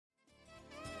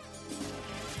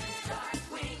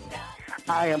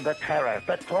I am the terror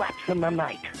that flaps in the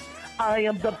night. I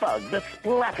am the bug that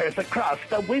splatters across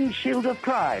the windshield of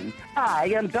crime.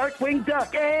 I am Darkwing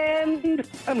Duck, and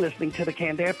I'm listening to the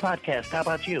Canned Air podcast. How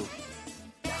about you?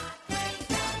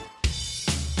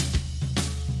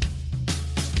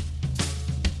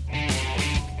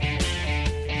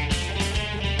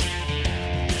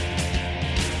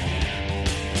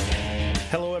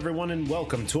 Hello, everyone, and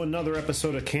welcome to another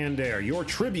episode of Canned Air, your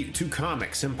tribute to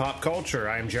comics and pop culture.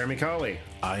 I am Jeremy Colley.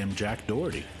 I am Jack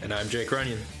Doherty. And I'm Jake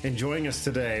Runyon. And joining us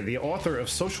today, the author of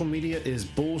Social Media is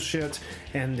Bullshit,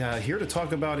 and here to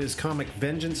talk about his comic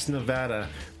Vengeance Nevada.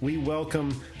 We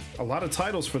welcome a lot of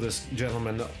titles for this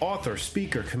gentleman: author,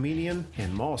 speaker, comedian,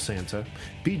 and mall Santa,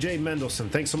 BJ Mendelson.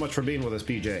 Thanks so much for being with us,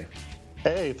 BJ.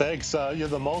 Hey, thanks.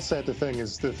 The mall Santa thing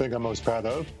is the thing I'm most proud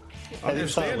of.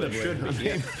 Understandably. Should be,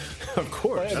 yeah. Of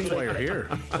course. That's why you're here.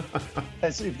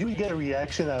 As if you get a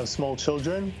reaction out of small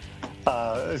children,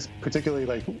 particularly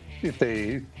like if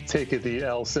they take the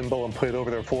L symbol and put it over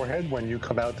their forehead when you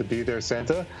come out to be their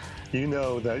Santa, you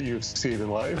know that you've succeeded in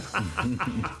life.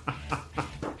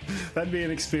 That'd be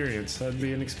an experience. That'd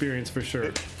be an experience for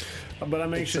sure. But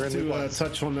I'm anxious to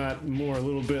touch on that more a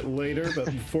little bit later. But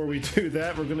before we do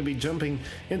that, we're going to be jumping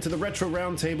into the Retro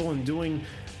Roundtable and doing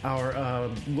our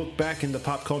look back into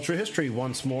pop culture history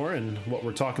once more. And what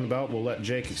we're talking about, we'll let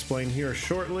Jake explain here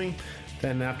shortly.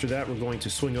 Then after that, we're going to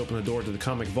swing open the door to the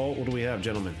Comic Vault. What do we have,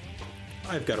 gentlemen?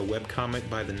 I've got a webcomic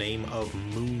by the name of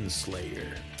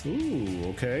Moonslayer. Ooh,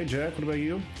 okay. Jack, what about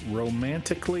you?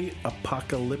 Romantically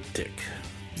apocalyptic.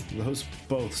 Those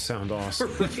both sound awesome.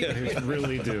 They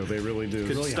really do. They really do.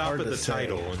 Could Really stop hard at to the say.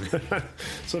 title.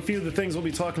 So a few of the things we'll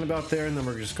be talking about there, and then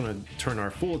we're just going to turn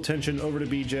our full attention over to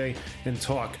BJ and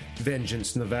talk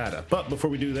Vengeance Nevada. But before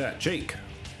we do that, Jake.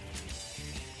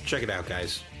 Check it out,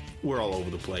 guys. We're all over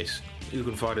the place. You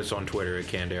can find us on Twitter at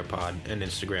CannedAirPod and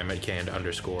Instagram at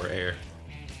canned_air.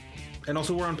 And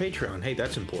also we're on Patreon. Hey,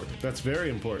 that's important. That's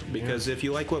very important. Because if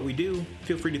you like what we do,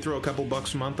 feel free to throw a couple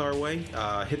bucks a month our way.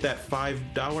 Hit that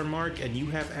 $5 mark, and you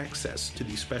have access to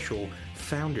the special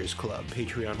Founders Club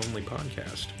Patreon-only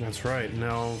podcast. That's right.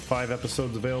 Now 5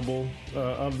 episodes available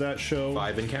of that show.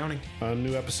 5 and counting. A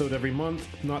new episode every month.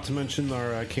 Not to mention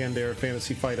our Canned Air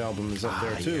Fantasy Fight album is up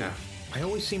there too. Yeah. I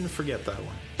always seem to forget that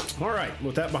one. All right.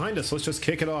 With that behind us, let's just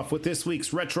kick it off with this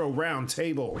week's Retro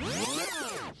Roundtable.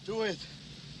 Do it!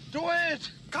 Do it!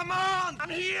 Come on! I'm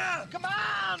here! Come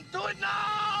on! Do it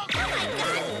now! Oh my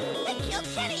God! They killed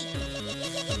Kenny!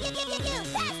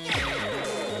 Faster!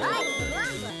 Right,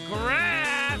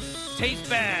 Grass tastes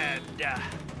bad.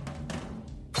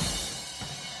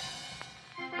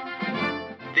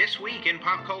 This week in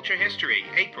pop culture history,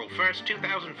 April 1st,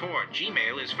 2004,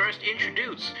 Gmail is first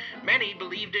introduced. Many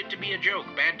believed it to be a joke.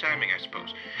 Bad timing, I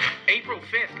suppose. April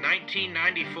 5th,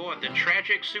 1994, the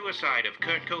tragic suicide of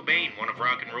Kurt Cobain, one of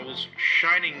rock and roll's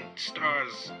shining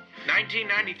stars.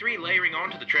 1993, layering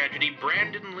onto the tragedy,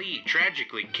 Brandon Lee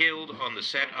tragically killed on the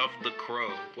set of The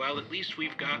Crow. Well, at least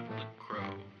we've got The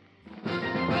Crow.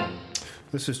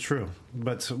 This is true.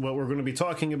 But what we're going to be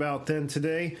talking about then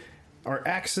today are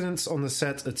accidents on the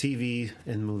set of TV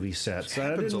and movie sets. It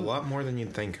happens a lot more than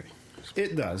you'd think.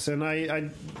 It does, and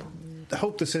I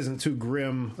hope this isn't too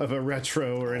grim of a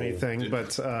retro or anything,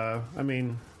 but I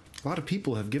mean, a lot of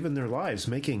people have given their lives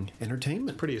making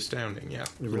entertainment. Pretty astounding, yeah.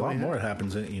 Really a lot more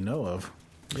happens than you know of.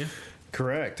 Yeah.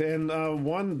 Correct. And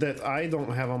one that I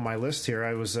don't have on my list here,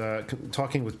 I was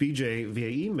talking with BJ via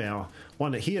email,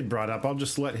 one that he had brought up. I'll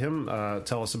just let him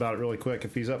tell us about it really quick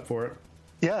if he's up for it.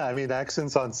 Yeah, I mean,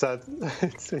 accidents on set,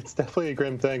 it's definitely a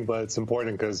grim thing, but it's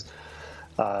important because,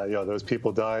 those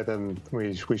people died and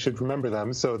we should remember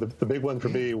them. So the big one for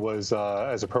me was,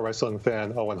 as a pro wrestling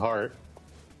fan, Owen Hart,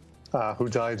 who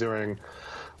died during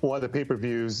one of the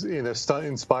pay-per-views in a stunt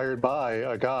inspired by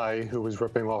a guy who was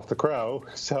ripping off the Crow.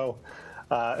 So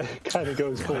it kind of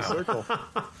goes full circle.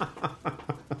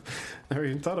 Never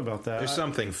even thought about that. There's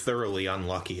something thoroughly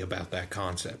unlucky about that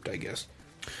concept, I guess.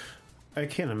 I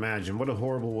can't imagine. What a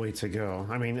horrible way to go.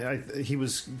 I mean, he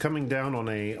was coming down on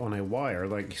a wire,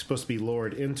 like he's supposed to be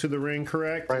lowered into the ring,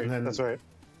 correct? Right, and then, that's right.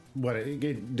 What,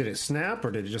 did it snap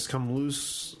or did it just come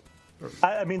loose?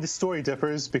 I mean, the story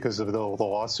differs because of the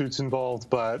lawsuits involved,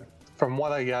 but from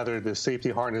what I gathered, the safety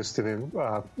harness didn't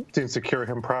secure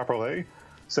him properly.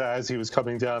 So as he was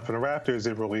coming down from the rafters,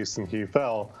 it released and he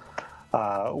fell,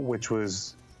 which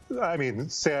was, I mean,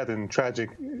 sad and tragic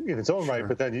in its own right,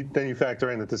 but then you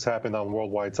factor in that this happened on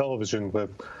worldwide television with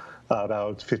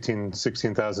about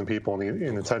 16,000 people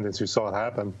in attendance who saw it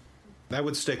happen. That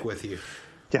would stick with you.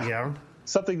 Yeah.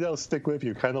 something that'll stick with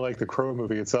you, kind of like the Crow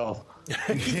movie itself.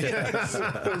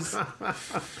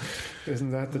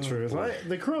 Isn't that the truth?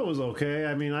 The Crow was okay.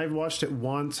 I mean, I watched it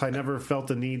once. I never felt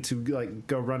the need to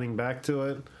go running back to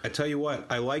it. I tell you what,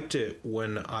 I liked it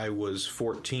when I was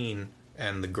 14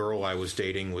 and the girl I was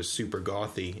dating was super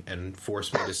gothy and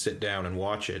forced me to sit down and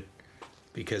watch it,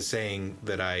 because saying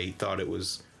that I thought it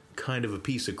was kind of a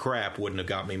piece of crap wouldn't have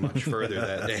got me much further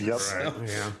that day. Yep. So.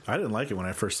 Yeah. I didn't like it when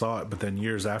I first saw it, but then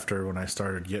years after, when I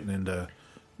started getting into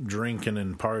drinking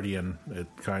and partying, it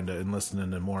kind of, and listening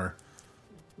to more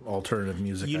alternative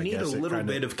music, You I need guess, a little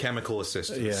bit of chemical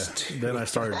assistance. Yeah. Then I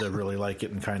started to really like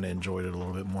it and kind of enjoyed it a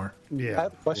little bit more. Yeah. I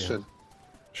have a question. Yeah.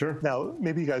 Sure. Now,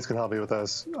 maybe you guys can help me with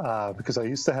this, because I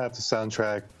used to have the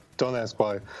soundtrack, don't ask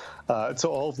why, to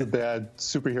all of the bad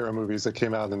superhero movies that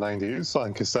came out in the 90s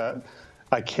on cassette.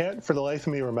 I can't for the life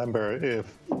of me remember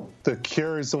if The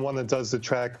Cure is the one that does the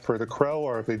track for The Crow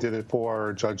or if they did it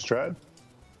for Judge Dredd.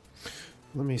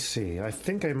 Let me see. I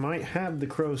think I might have the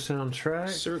Crow soundtrack.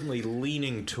 Certainly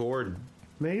leaning toward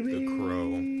Maybe The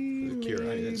Crow. The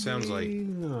Cure. It sounds like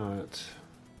not.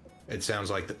 It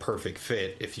sounds like the perfect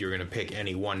fit if you're going to pick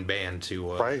any one band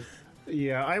to Right.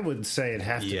 Yeah, I would say it'd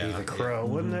have to be Yeah, the Crow,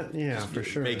 wouldn't it? Yeah, for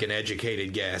sure. make an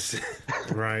educated guess.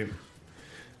 Right.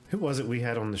 Who was it we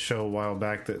had on the show a while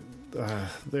back that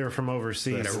they were from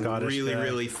overseas? And a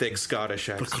really thick Scottish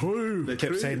accent. Crew. They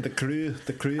kept saying the crew,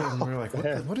 and we were like,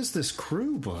 what is this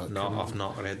crew book? No, I've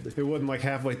not read the... It wasn't like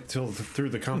halfway through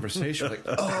the conversation, like,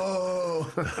 oh,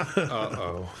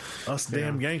 Us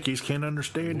damn Yankees can't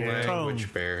understand your tongue.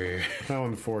 Language barrier. how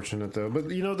unfortunate though. But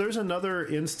there's another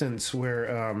instance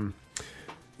where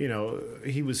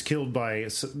he was killed by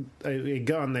a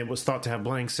gun that was thought to have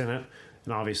blanks in it,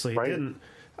 and obviously it didn't.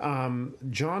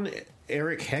 John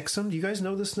Eric Hexum, do you guys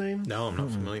know this name? No, I'm not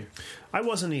familiar. I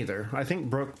wasn't either. I think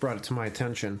Brooke brought it to my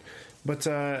attention. But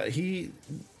he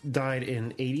died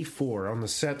in '84 on the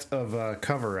set of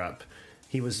Cover Up.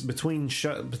 He was between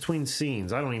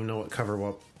scenes. I don't even know what Cover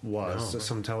Up was,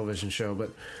 some television show. But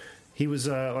he was,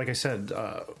 like I said,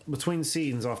 between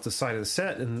scenes off the side of the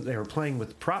set, and they were playing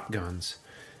with prop guns.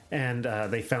 And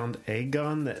they found a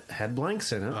gun that had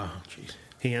blanks in it. Oh, jeez.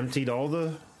 He emptied all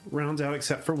the rounds out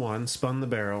except for one, spun the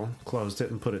barrel, closed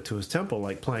it, and put it to his temple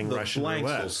like playing Russian roulette. The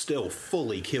blanks will still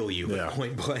fully kill you at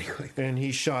point blank. And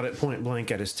he shot it point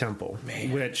blank at his temple.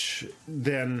 Man. Which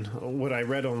then, what I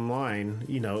read online,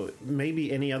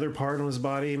 maybe any other part on his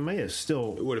body may have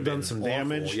still done some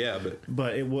damage. Yeah,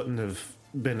 but it wouldn't have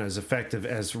been as effective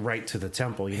as right to the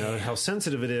temple. How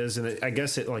sensitive it is, and I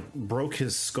guess it broke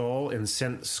his skull and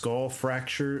sent skull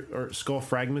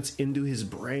fragments into his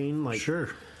brain.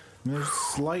 Sure. There's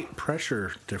slight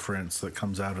pressure difference that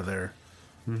comes out of there.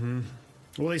 Mm-hmm.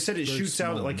 Well, they said it shoots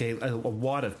out like a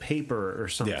wad of paper or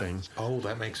something. Yeah. Oh,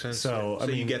 that makes sense. So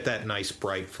you get that nice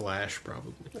bright flash,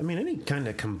 probably. I mean, any kind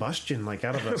of combustion out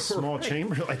of a small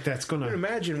chamber like that's going to...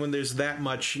 Imagine when there's that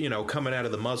much, coming out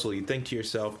of the muzzle, you think to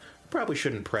yourself, probably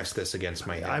shouldn't press this against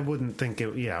my head. I wouldn't think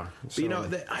it... Yeah. So.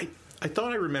 But, I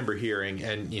thought I remember hearing,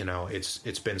 and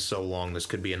it's been so long, this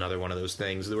could be another one of those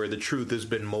things where the truth has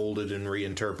been molded and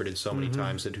reinterpreted so many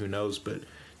times that who knows, but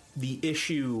the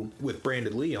issue with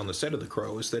Brandon Lee on the set of The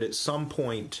Crow is that at some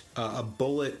point a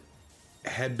bullet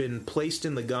had been placed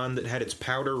in the gun that had its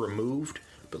powder removed,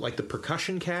 but the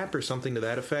percussion cap or something to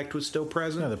that effect was still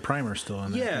present. Yeah, the primer's still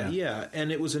in there. Yeah,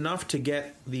 and it was enough to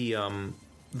get the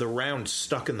round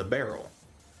stuck in the barrel.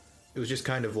 It was just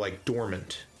kind of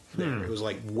dormant. There. It was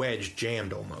wedged,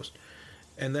 jammed almost.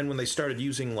 And then when they started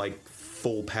using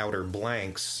full powder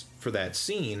blanks for that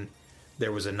scene,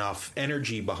 there was enough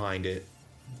energy behind it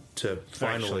to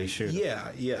finally shoot.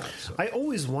 Yeah. So. I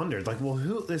always wondered,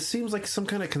 who? It seems like some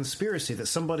kind of conspiracy that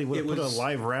somebody would put a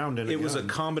live round in. It was a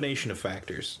combination of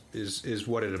factors, is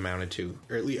what it amounted to,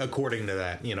 or at least according to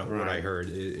that. What I heard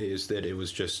is that it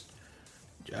was just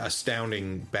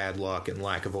astounding bad luck and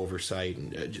lack of oversight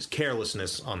and just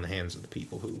carelessness on the hands of the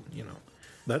people who,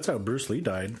 That's how Bruce Lee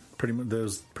died. Pretty much, there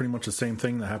was pretty much the same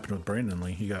thing that happened with Brandon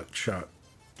Lee. He got shot.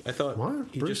 I thought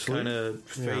he Bruce just kind of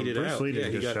faded Bruce out.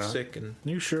 Lee He got shot. sick and.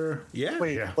 You sure? Yeah.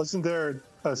 Wait, wasn't there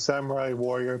a samurai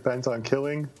warrior bent on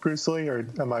killing Bruce Lee, or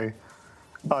am I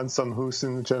on some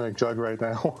hallucinogenic drug right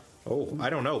now? Oh, I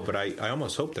don't know, but I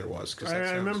almost hope there was. Cause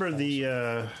I remember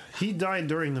awesome. he died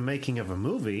during the making of a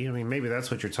movie. I mean, maybe that's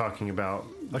what you're talking about.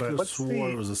 I swore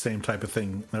it was the same type of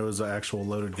thing. There was an actual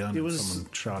loaded gun and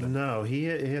someone shot it. No, he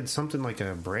had something like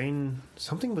a brain,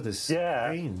 something with his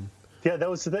brain. Yeah, that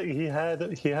was he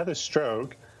had a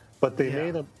stroke, but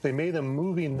they made a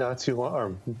movie not too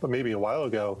long, or maybe a while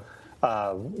ago,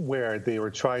 where they were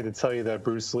trying to tell you that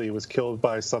Bruce Lee was killed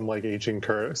by some aging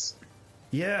curse.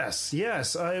 Yes.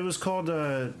 It was called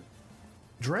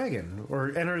Dragon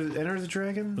or Enter the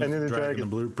Dragon. Enter the Dragon.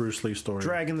 The Bruce Lee story.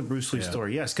 Dragon, the Bruce Lee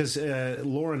story. Yes, because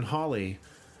Lauren Holly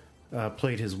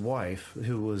played his wife,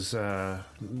 who was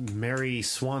Mary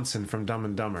Swanson from Dumb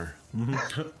and Dumber.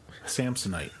 Mm-hmm.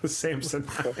 Samsonite.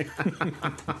 Samsonite.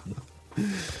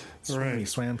 Swammy,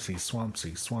 Swampsy,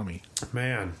 Swammy.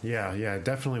 Man, yeah, it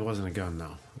definitely wasn't a gun,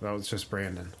 though. That was just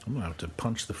Brandon. I'm going to have to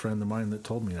punch the friend of mine that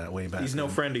told me that way back. He's no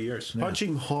friend of yours. Punch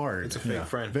him hard. It's a fake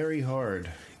friend. Very hard.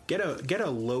 Get a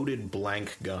loaded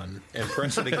blank gun and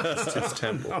press it against his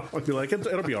temple. Be like,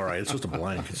 it'll be all right. It's just a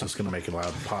blank. It's just going to make a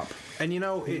loud pop. And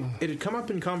it had come up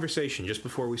in conversation just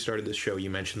before we started this show. You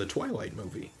mentioned the Twilight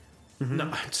movie. Mm-hmm.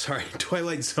 No, I'm sorry,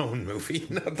 Twilight Zone movie,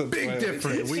 not the big Twilight.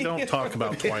 Difference. We don't talk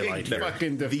about Twilight here.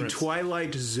 Fucking difference. The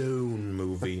Twilight Zone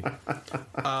movie.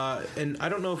 And I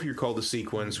don't know if you recall the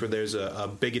sequence where there's a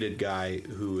bigoted guy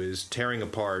who is tearing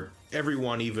apart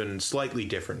everyone even slightly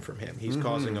different from him. He's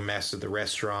causing a mess at the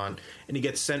restaurant, and he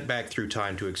gets sent back through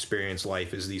time to experience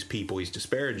life as these people he's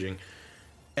disparaging.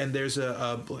 And there's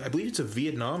I believe it's a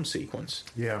Vietnam sequence.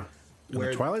 Yeah. In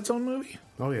the Twilight Zone movie?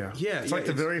 Oh, yeah. Yeah. It's like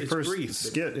the very first brief,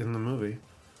 skit in the movie.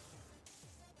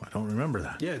 I don't remember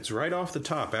that. Yeah, it's right off the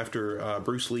top after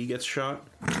Bruce Lee gets shot.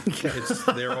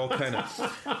 They're all kind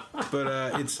of...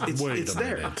 But it's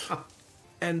there.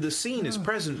 And the scene is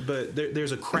present, but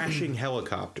there's a crashing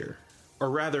helicopter. Or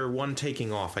rather, one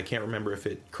taking off. I can't remember if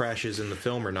it crashes in the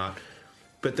film or not.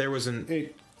 But there was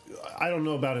I don't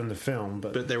know about in the film,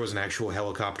 but there was an actual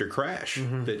helicopter crash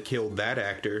that killed that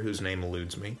actor, whose name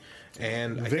eludes me.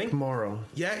 And Vic Morrow.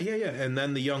 Yeah. And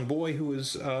then the young boy who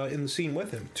was in the scene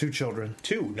with him. 2 children.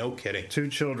 2, no kidding. 2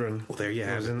 children. Well, there you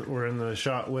have it. We're in the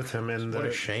shot with him, and what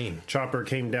a shame. Chopper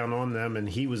came down on them, and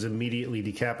he was immediately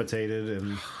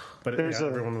decapitated. But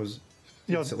everyone was.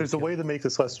 There's a way to make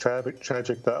this less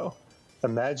tragic, though.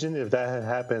 Imagine if that had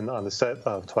happened on the set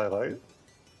of Twilight.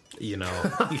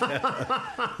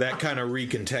 That kind of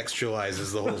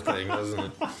recontextualizes the whole thing, doesn't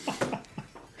it?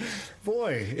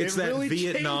 Boy, it's that really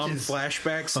Vietnam changes.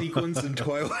 Flashback sequence in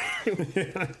Twilight.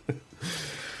 Yeah.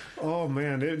 Oh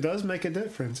man, it does make a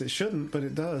difference. It shouldn't, but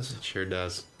it does. It sure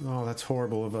does. Oh, that's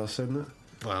horrible of us, isn't it?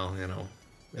 Well,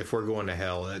 if we're going to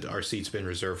hell, our seat's been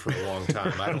reserved for a long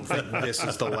time. I don't think this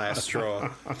is the last straw.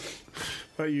 How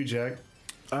about you, Jack?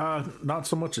 Not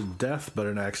so much a death, but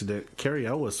an accident. Carrie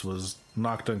Ellis was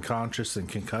knocked unconscious and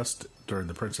concussed during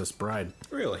The Princess Bride.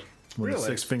 Really? When the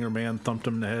 6-finger man thumped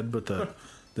him in the head with the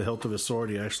hilt of his sword,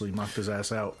 he actually knocked his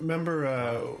ass out.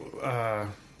 Remember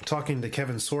talking to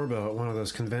Kevin Sorbo at one of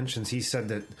those conventions, he said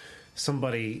that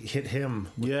somebody hit him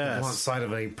with the blunt side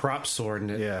of a prop sword,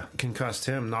 and it concussed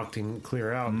him, knocked him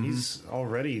clear out. Mm-hmm. He's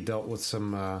already dealt with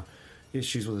some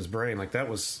issues with his brain. Like, that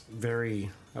was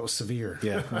severe.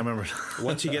 Yeah, I remember.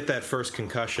 Once you get that first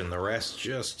concussion, the rest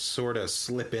just sort of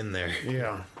slip in there.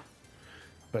 Yeah.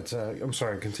 But, I'm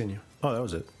sorry, continue. Oh, that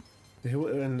was it.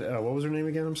 And what was her name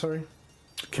again? I'm sorry?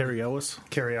 Carrie Ellis.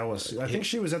 Carrie Ellis. I think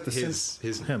she was at the...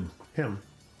 Him.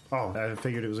 Oh, I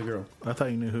figured it was a girl. I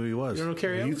thought you knew who he was. You don't know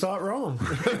Carrie Ellis? You thought wrong.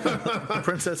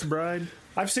 Princess Bride?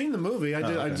 I've seen the movie. I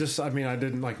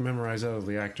didn't memorize all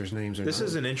the actors' names. This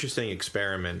is an interesting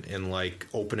experiment in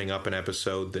opening up an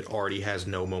episode that already has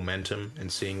no momentum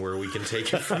and seeing where we can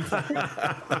take it from there.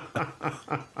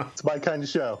 It's my kind of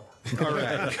show. All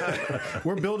right.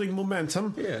 We're building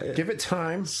momentum. Yeah. Give it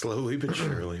time. Slowly but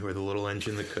surely. We're the little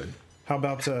engine that could. How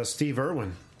about Steve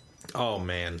Irwin? Oh,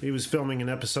 man. He was filming an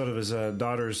episode of his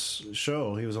daughter's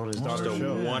show. He was on his daughter's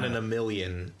show. 1 in a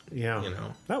million. Yeah.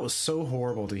 That was so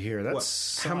horrible to hear.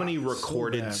 How many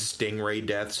recorded stingray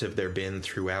deaths have there been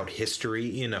throughout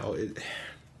history?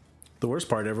 The worst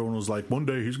part, everyone was like, one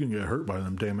day he's going to get hurt by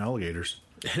them damn alligators.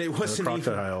 And it wasn't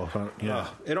crocodile.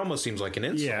 It almost seems like an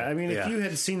insult. Yeah, I mean, if you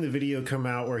had seen the video come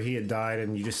out where he had died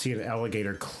and you just see an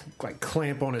alligator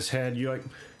clamp on his head, you're like...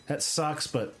 That sucks,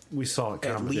 but we saw it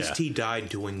coming. At least he died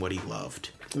doing what he loved.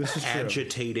 This is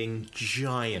agitating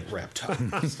giant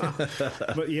reptiles.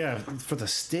 But yeah, for the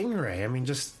stingray, I mean,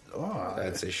 just... Oh,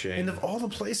 that's a shame. And of all the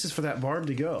places for that barb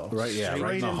to go. Right, yeah,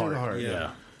 right in the heart.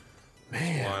 Yeah. Man.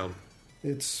 It's wild.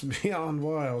 It's beyond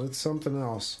wild. It's something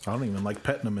else. I don't even like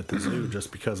petting them at the zoo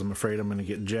just because I'm afraid I'm going to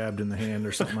get jabbed in the hand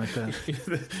or something like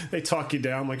that. They talk you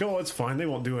down like, oh, it's fine. They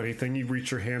won't do anything. You reach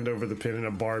your hand over the pin and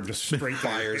a barb just straight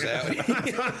fires out.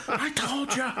 I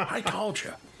told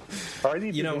you. Are any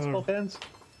of you baseball fans?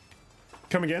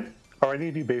 Come again? Are any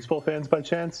of you baseball fans by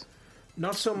chance?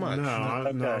 Not so much. No,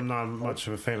 I'm not much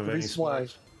of a fan of any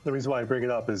sport. The reason why I bring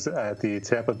it up is at the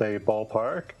Tampa Bay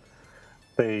ballpark,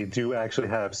 they do actually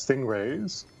have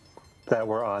stingrays that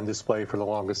were on display for the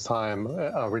longest time.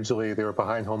 Originally, they were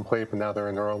behind home plate, but now they're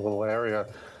in their own little area.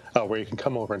 where you can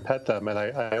come over and pet them. And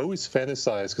I always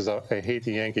fantasize, because I hate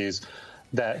the Yankees,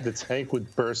 that the tank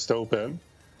would burst open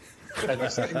and the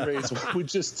stingrays would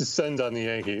just descend on the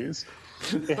Yankees.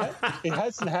 It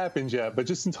hasn't happened yet, but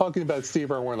just in talking about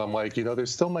Steve Irwin, I'm like, there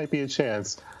still might be a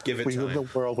chance. Give it we time. live in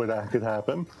a world where that could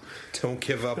happen. Don't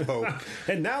give up hope.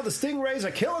 And now the Stingrays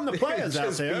are killing the players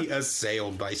out there. Just be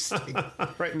assailed by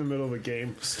right in the middle of the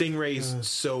game. Stingrays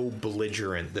so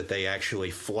belligerent that they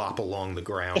actually flop along the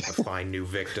ground to find new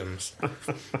victims.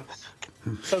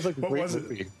 Sounds like a great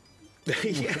movie.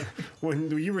 Yeah. When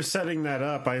you were setting that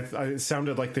up, it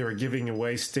sounded like they were giving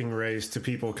away stingrays to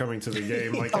people coming to the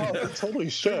game. Like, they totally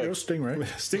should.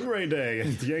 Stingray Day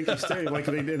at the Yankee Stadium, like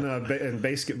they did in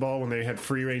basketball when they had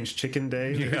free range chicken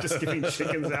day. They were just giving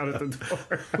chickens out at the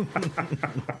door.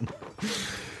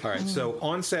 All right, so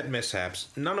on-set mishaps,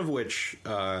 none of which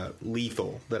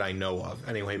lethal that I know of,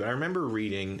 anyway. But I remember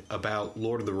reading about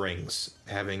Lord of the Rings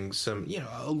having some,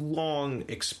 a long,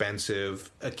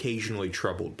 expensive, occasionally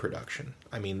troubled production.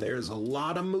 I mean, there's a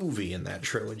lot of movie in that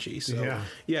trilogy, so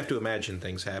you have to imagine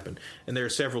things happen. And there are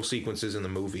several sequences in the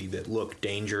movie that look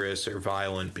dangerous or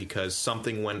violent because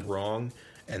something went wrong,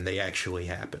 and they actually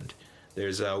happened.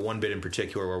 There's one bit in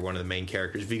particular where one of the main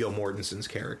characters, Viggo Mortensen's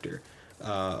character,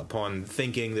 upon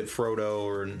thinking that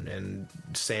Frodo and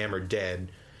Sam are dead,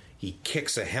 he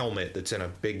kicks a helmet that's in a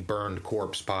big burned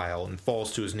corpse pile and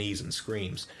falls to his knees and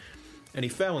screams. And he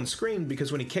fell and screamed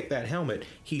because when he kicked that helmet,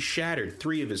 he shattered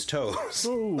 3 of his toes.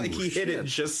 Like he hit it at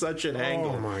just such an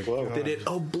angle that it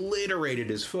obliterated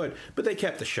his foot. But they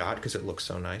kept the shot because it looked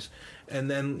so nice.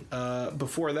 And then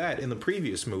before that, in the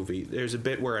previous movie, there's a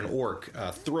bit where an orc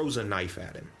throws a knife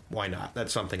at him. Why not?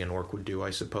 That's something an orc would do,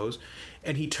 I suppose.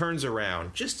 And he turns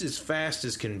around just as fast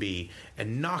as can be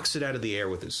and knocks it out of the air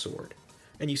with his sword.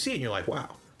 And you see it and you're like,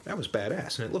 wow, that was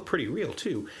badass. And it looked pretty real,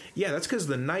 too. Yeah, that's because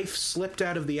the knife slipped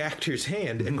out of the actor's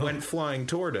hand and went flying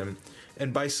toward him.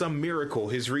 And by some miracle,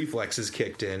 his reflexes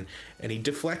kicked in and he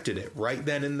deflected it right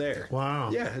then and there. Wow.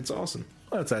 Yeah, it's awesome.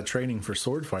 Well, that's that training for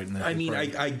sword fighting. I mean,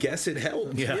 I guess it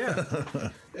helped. Yeah.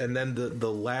 And then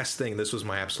the last thing, this was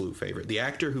my absolute favorite. The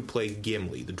actor who played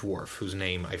Gimli, the dwarf, whose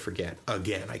name I forget.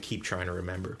 Again, I keep trying to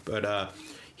remember. But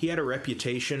he had a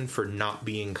reputation for not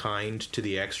being kind to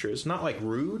the extras. Not like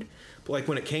rude, but like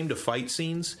when it came to fight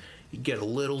scenes, he'd get a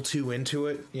little too into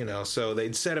it, So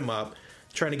they'd set him up,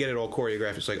 trying to get it all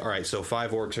choreographed. It's like, all right, so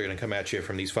 5 orcs are going to come at you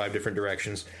from these 5 different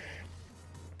directions.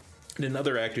 And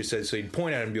another actor said, so he'd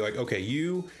point at him and be like, okay,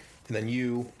 you, then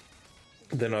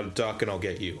I'll duck and I'll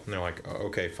get you. And they're like, oh,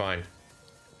 okay, fine.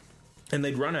 And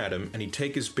they'd run at him, and he'd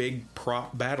take his big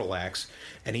prop battle axe,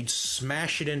 and he'd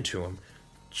smash it into him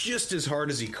just as hard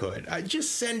as he could.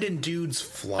 Just sending dudes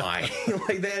flying.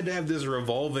 Like, they had to have this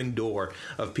revolving door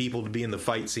of people to be in the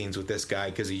fight scenes with this guy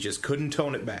because he just couldn't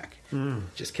tone it back.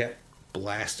 Just kept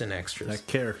blasting extras. That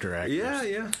character actor.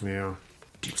 Yeah.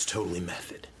 Dude's totally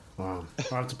method. Wow.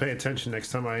 I'll have to pay attention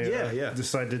next time I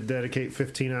decide to dedicate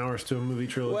 15 hours to a movie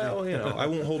trilogy. Well, I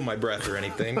won't hold my breath or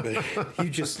anything, but you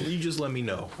just let me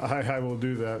know. I will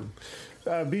do that.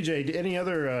 BJ, any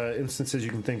other instances you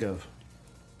can think of?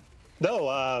 No,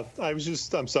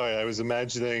 I'm sorry, I was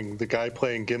imagining the guy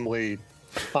playing Gimli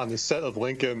on the set of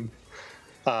Lincoln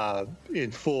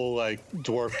in full,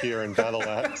 dwarf gear and battle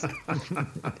axe.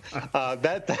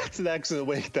 That's an excellent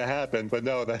way to happen, but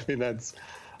no, that's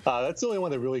the only one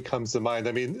that really comes to mind.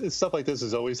 I mean, stuff like this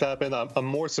has always happened. I'm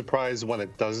more surprised when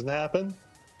it doesn't happen.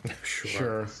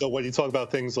 Sure. So when you talk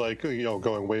about things like,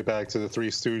 going way back to the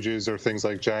Three Stooges or things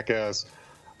like Jackass,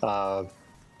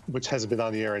 which hasn't been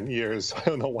on the air in years, I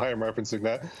don't know why I'm referencing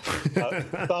that.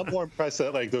 I'm more impressed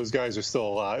that those guys are still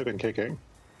alive and kicking.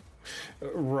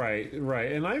 Right.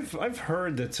 And I've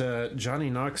heard that Johnny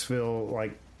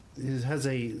Knoxville has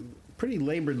a pretty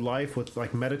labored life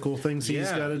with medical things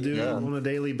he's got to do on a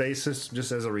daily basis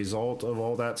just as a result of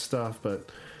all that stuff. But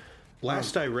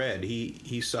last I read,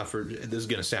 he suffered, this is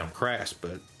going to sound crass,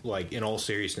 but in all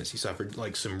seriousness, he suffered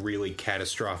some really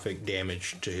catastrophic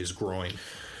damage to his groin.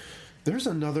 There's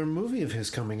another movie of his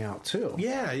coming out too.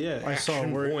 Yeah. I saw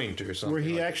Point or something where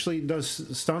he actually does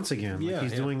stunts again. Yeah,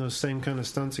 he's doing those same kind of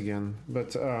stunts again.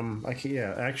 But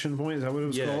Action Point, is that what it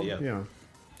was called? Yeah.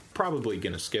 Probably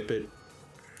going to skip it.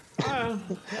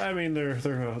 I mean,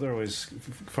 they're always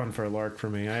fun for a lark for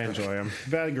me. I enjoy them.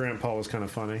 Bad Grandpa was kind of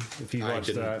funny. If you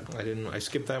watched that, I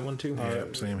skipped that one too.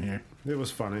 Same here. It was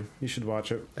funny. You should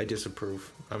watch it. I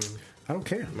disapprove. I don't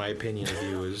care. My opinion of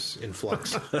you is in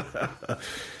flux.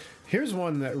 Here's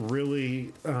one that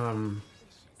really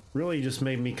just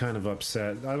made me kind of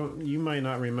upset. You might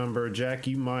not remember, Jack.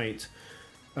 You might.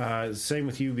 Same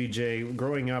with you, BJ.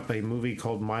 Growing up, a movie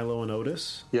called Milo and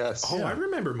Otis. Yes. Oh, I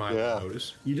remember Milo and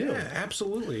Otis. You do? Yeah,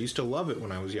 absolutely. I used to love it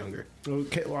when I was younger.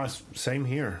 Okay, well, same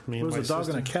here. There was a dog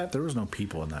and a cat. There was no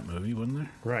people in that movie, wasn't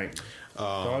there? Right.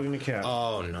 Dog and a cat.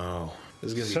 Oh, no.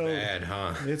 This is going to be bad,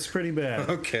 huh? It's pretty bad.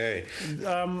 Okay.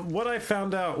 What I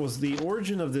found out was the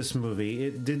origin of this movie.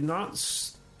 It did not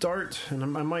start, and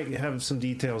I might have some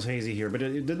details hazy here, but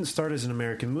it didn't start as an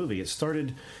American movie.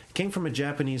 It came from a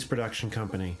Japanese production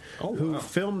company who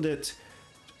filmed it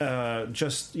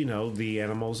just, the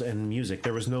animals and music.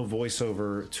 There was no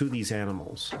voiceover to these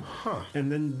animals. Huh.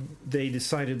 And then they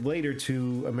decided later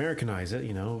to Americanize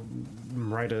it,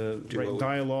 write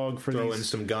dialogue for throw these. in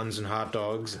some guns and hot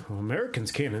dogs. Well,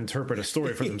 Americans can't interpret a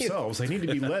story for themselves. They need to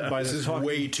be led by this. This is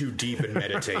way too deep and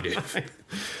meditative.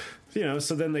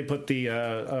 So then they put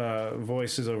the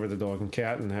voices over the dog and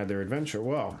cat and had their adventure.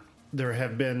 Well, there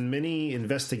have been many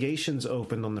investigations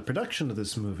opened on the production of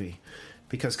this movie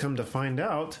because come to find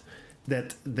out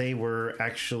that they were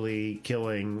actually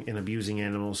killing and abusing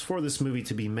animals for this movie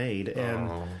to be made. And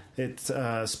it's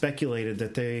speculated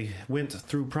that they went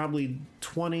through probably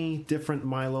 20 different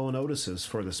Milo and Otises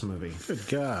for this movie. Good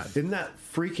God. Isn't that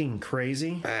freaking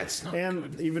crazy? That's not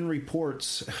And good. Even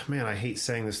reports, man, I hate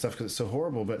saying this stuff because it's so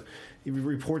horrible, but even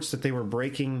reports that they were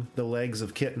breaking the legs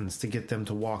of kittens to get them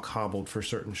to walk hobbled for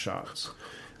certain shots.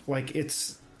 Like,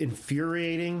 it's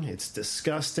infuriating, it's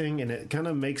disgusting, and it kind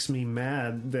of makes me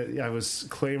mad that I was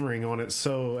clamoring on it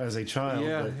so as a child.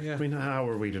 Yeah. I mean, how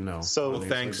are we to know? So Well,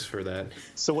 thanks for that.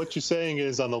 So what you're saying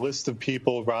is on the list of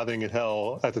people rotting in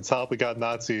hell, at the top we got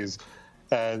Nazis,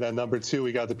 and at number 2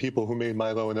 we got the people who made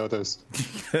Milo and Otis.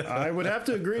 I would have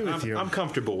to agree with you. I'm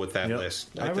comfortable with that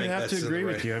list. I would have to agree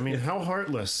with you. I mean, how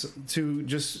heartless to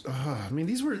just...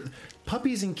 these were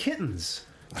puppies and kittens.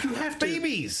 You have to...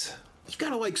 Babies! You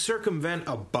gotta, circumvent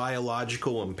a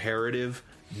biological imperative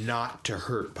not to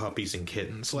hurt puppies and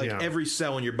kittens. Every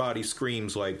cell in your body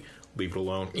screams, leave it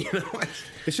alone.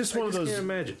 It's just one of those can't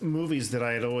imagine. movies that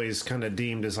I had always kind of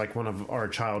deemed as one of our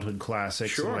childhood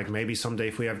classics. Sure. And maybe someday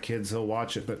if we have kids, they'll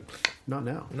watch it, but not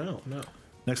now. No.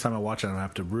 Next time I watch it, I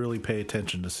have to really pay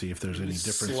attention to see if there's any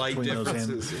difference Slight between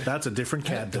differences, those. yeah. That's a different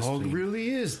cat. That dog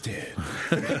really is dead.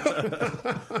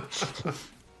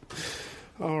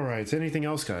 All right. Anything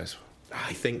else, guys?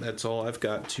 I think that's all I've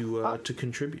got to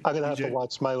contribute. I'm going to have to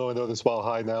watch Milo and Otis while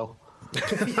high now.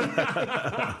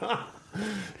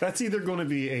 That's either going to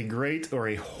be a great or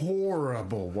a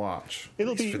horrible watch.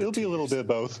 It'll be a little bit of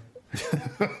both.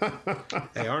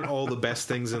 Hey, aren't all the best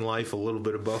things in life a little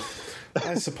bit of both?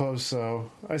 I suppose so.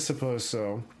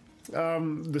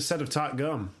 The set of Top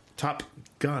Gun. Top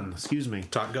Gun.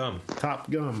 Top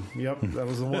Gun. Yep, that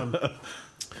was the one.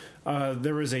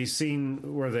 There was a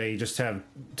scene where they just have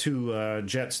 2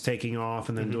 jets taking off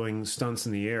and then doing stunts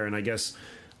in the air, and I guess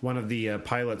one of the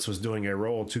pilots was doing a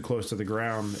roll too close to the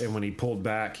ground, and when he pulled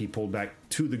back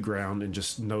to the ground and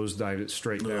just nosedived it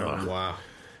straight down. Wow.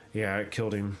 Yeah, it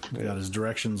killed him. Got his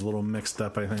directions a little mixed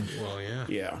up, I think. Well, yeah.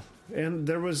 Yeah. And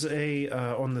there was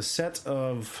on the set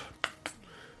of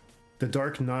The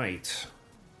Dark Knight,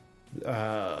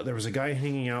 there was a guy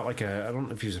hanging out I don't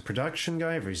know if he was a production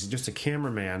guy or if he's just a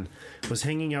cameraman, was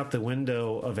hanging out the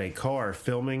window of a car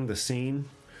filming the scene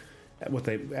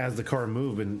as the car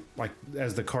moved, and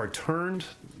as the car turned,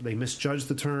 they misjudged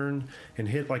the turn and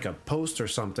hit a post or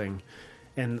something,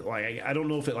 and I don't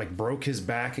know if it broke his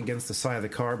back against the side of the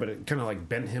car, but it kind of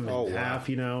bent him in half,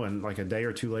 and a day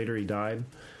or 2 later he died.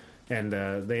 And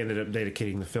they ended up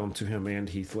dedicating the film to him and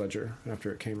Heath Ledger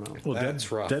after it came out. Well,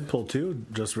 That's rough. Deadpool 2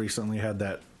 just recently had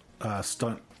that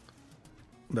stunt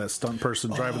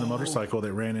person driving the motorcycle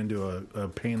that ran into a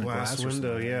pane of glass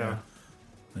window, yeah.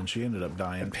 And she ended up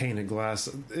dying. Painted glass.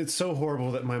 It's so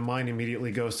horrible that my mind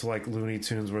immediately goes to Looney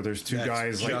Tunes, where there's 2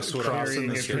 guys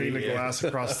carrying a pane of glass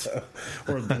across,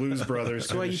 or Blues Brothers.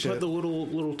 That's why you put the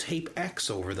little tape X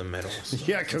over the medals.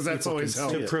 Yeah, because that's always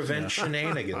helped. To prevent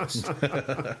shenanigans.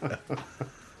 To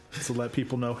let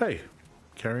people know, hey,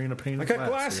 carrying a pane of glass. I got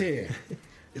glass here.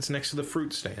 It's next to the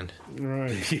fruit stand.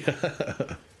 Right.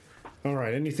 Yeah. All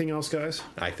right. Anything else, guys?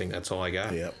 I think that's all I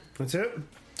got. Yep. That's it?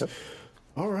 Yep.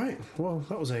 All right. Well,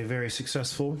 that was a very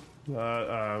successful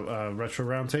retro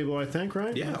roundtable, I think,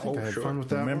 right? Yeah, I had fun with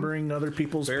that. Remembering other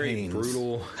people's Very pains.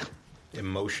 brutal,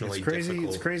 emotionally It's crazy.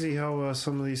 difficult. It's crazy how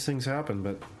some of these things happen,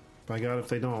 but by God, if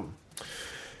they don't.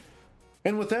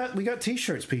 And with that, we got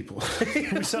T-shirts, people.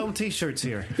 We're selling T-shirts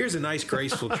here. Here's a nice,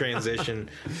 graceful transition.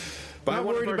 Not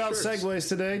worried about segues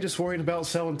today. Just worried about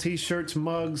selling T-shirts,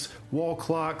 mugs, wall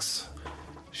clocks,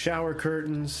 shower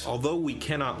curtains. Although we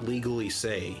cannot legally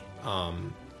say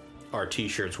our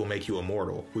T-shirts will make you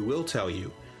immortal, we will tell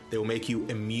you They will make you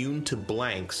immune to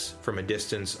blanks from a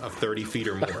distance of 30 feet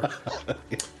or more.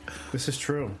 This is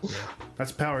true.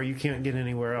 That's power you can't get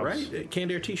anywhere else. Right?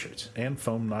 Canned Air t-shirts. And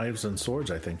foam knives and swords,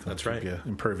 I think. That's right.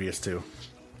 Impervious to.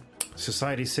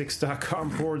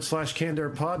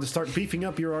 Society6.com/CannedAirPod to start beefing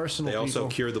up your arsenal. They also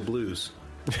people. cure the blues.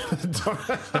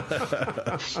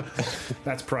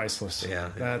 That's priceless. Yeah.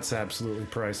 That's absolutely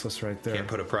priceless right there. Can't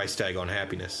put a price tag on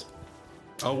happiness.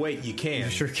 Oh, wait, you can. You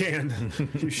sure can.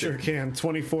 You sure can.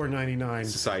 $24.99.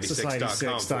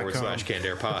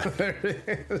 Society6.com/CannedAirPod. There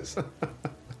it is.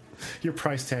 Your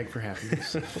price tag for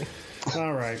happiness.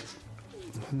 All right.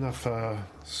 Enough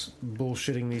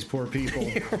bullshitting these poor people.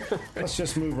 Let's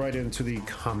just move right into the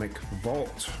comic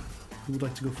vault. Who would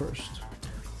like to go first?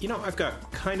 You know, I've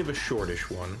got kind of a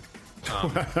shortish one.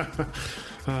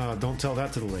 Don't tell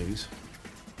that to the ladies.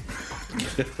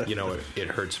 You know, it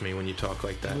hurts me when you talk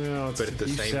like that. Well, but at the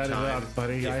same time,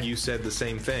 buddy. if you said the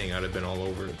same thing, I'd have been all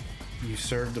over it. You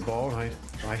served the ball, and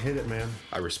I hit it, man.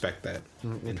 I respect that.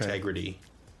 Okay. Integrity.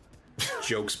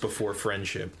 Jokes before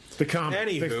friendship. The comic.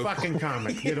 Anywho. The fucking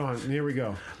comic. Get on. Here we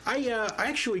go. I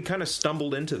actually kind of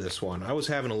stumbled into this one. I was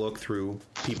having a look through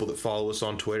people that follow us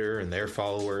on Twitter and their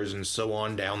followers and so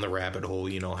on down the rabbit hole.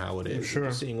 You know how it is.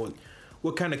 Sure. Seeing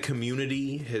what kind of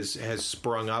community has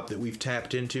sprung up that we've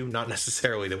tapped into. Not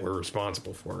necessarily that we're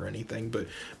responsible for or anything,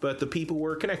 but the people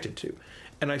we're connected to.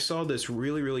 And I saw this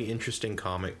really, really interesting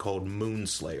comic called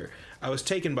Moonslayer. I was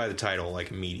taken by the title, like,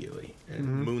 immediately.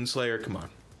 And Moonslayer, come on.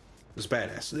 It's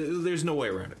badass. There's no way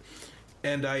around it.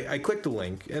 And I clicked the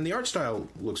link, and the art style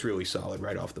looks really solid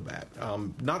right off the bat.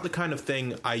 Not the kind of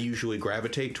thing I usually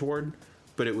gravitate toward,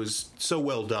 but it was so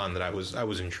well done that I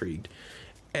was intrigued.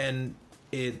 And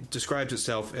it describes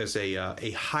itself as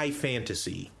a high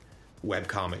fantasy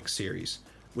webcomic series,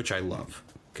 which I love,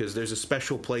 because there's a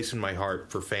special place in my heart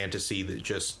for fantasy that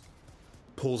just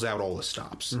pulls out all the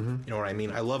stops. You know what I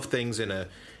mean? I love things on a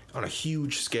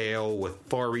huge scale with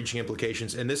far-reaching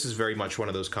implications, and this is very much one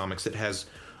of those comics that has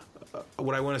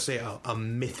what I want to say a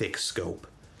mythic scope.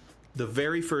 The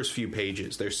very first few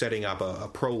pages, they're setting up a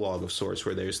prologue of sorts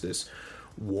where there's this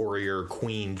warrior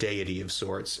queen deity of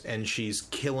sorts, and she's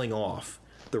killing off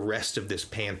the rest of this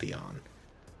pantheon.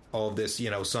 All of this,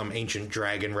 some ancient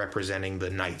dragon representing the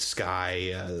night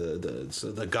sky,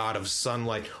 the god of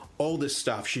sunlight, all this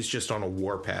stuff. She's just on a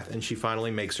warpath, and she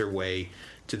finally makes her way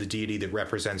to the deity that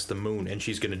represents the moon, and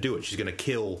she's going to do it. She's going to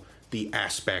kill the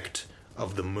aspect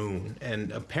of the moon,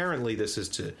 and apparently this is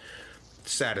to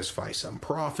satisfy some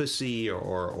prophecy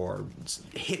or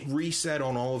hit reset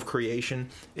on all of creation.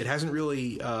 It hasn't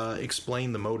really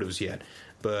explained the motives yet,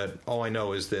 but all I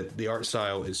know is that the art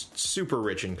style is super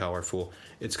rich and colorful.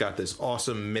 It's got this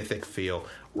awesome mythic feel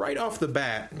right off the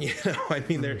bat. I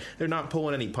mean, they're not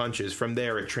pulling any punches. From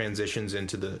there, it transitions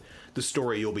into the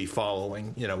story you'll be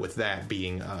following, with that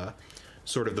being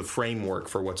sort of the framework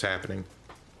for what's happening.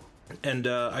 And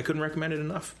I couldn't recommend it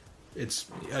enough. It's,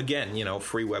 again,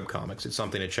 free webcomics. It's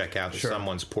something to check out that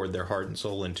someone's poured their heart and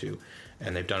soul into,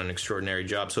 and they've done an extraordinary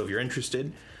job. So if you're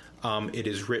interested, it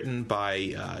is written by,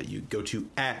 you go to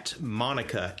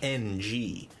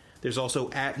 @MonicaNG. There's also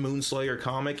 @Moonslayer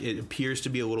Comic. It appears to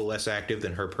be a little less active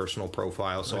than her personal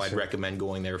profile, so I'd recommend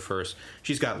going there first.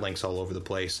 She's got links all over the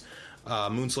place.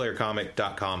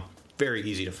 MoonslayerComic.com. Very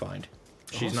easy to find.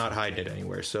 She's not hiding it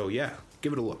anywhere, so yeah,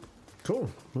 give it a look. Cool.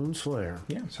 Moonslayer.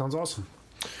 Yeah. Sounds awesome.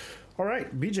 All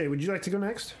right, BJ, would you like to go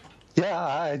next? Yeah,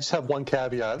 I just have one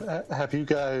caveat. Have you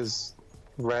guys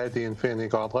read the Infinity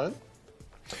Gauntlet?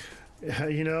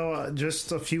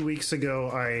 Just a few weeks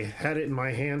ago, I had it in my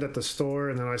hand at the store,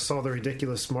 and then I saw the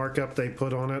ridiculous markup they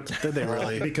put on it. Did they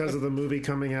really? Because of the movie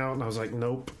coming out, and I was like,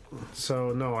 nope.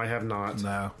 So, no, I have not.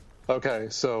 No. Okay,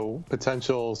 so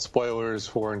potential spoilers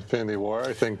for Infinity War,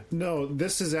 I think. No,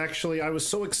 this is actually, I was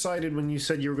so excited when you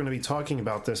said you were going to be talking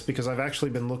about this, because I've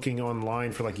actually been looking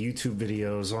online for, YouTube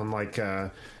videos on,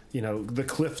 the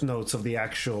cliff notes of the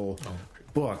actual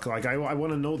book. I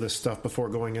want to know this stuff before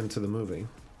going into the movie.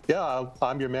 Yeah,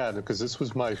 I'm your man, because this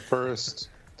was my first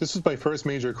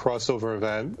major crossover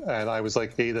event, and I was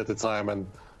 8 at the time, and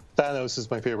Thanos is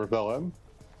my favorite villain.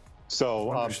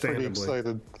 So I'm pretty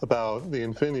excited about the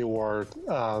Infinity War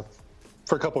for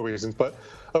a couple of reasons. But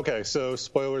okay, so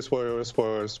spoiler,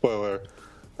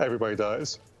 everybody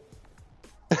dies.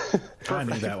 I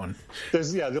knew that one.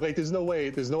 There's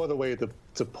no other way to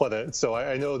put it. So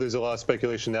I know there's a lot of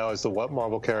speculation now as to what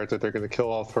Marvel character they're going to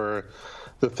kill off for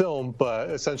the film, but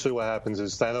essentially what happens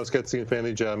is Thanos gets the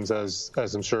Infinity Gems, as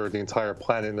I'm sure the entire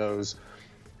planet knows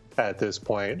at this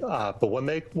point. But what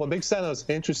makes Thanos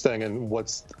interesting, and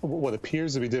what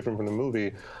appears to be different from the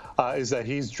movie, is that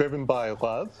he's driven by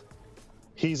love.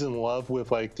 he's in love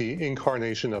with like the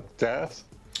incarnation of death.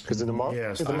 Because in the Marvel,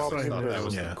 yes, that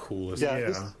was the coolest.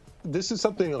 This is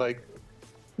something like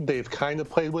they've kind of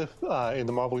played with in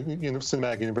the Marvel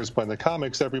Cinematic Universe, but in the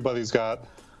comics, everybody's got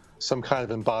some kind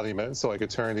of embodiment. So like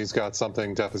Eternity's got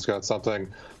something, Death has got something.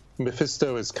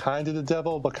 Mephisto is kind of the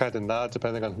devil, but kind of not,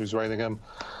 depending on who's writing him.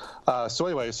 So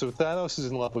Thanos is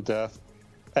in love with Death,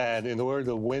 and in order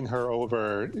to win her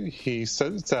over, he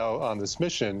sets out on this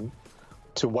mission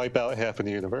to wipe out half of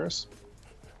the universe.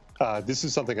 This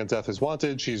is something that Death has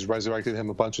wanted. She's resurrected him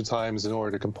a bunch of times in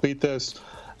order to complete this,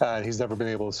 and he's never been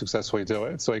able to successfully do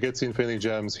it. So he gets the Infinity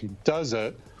Gems, he does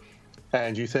it,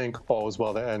 and you think all is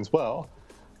well that ends well.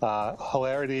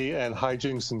 Hilarity and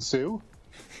hijinks ensue.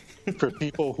 For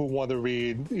people who want to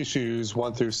read issues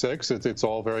 1 through 6, it's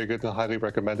all very good and highly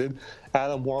recommended.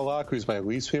 Adam Warlock, who's my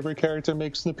least favorite character,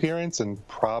 makes an appearance and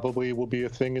probably will be a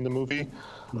thing in the movie,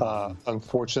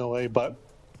 unfortunately. But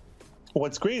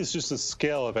what's great is just the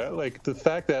scale of it. Like the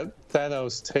fact that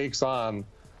Thanos takes on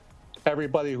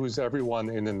everybody who's everyone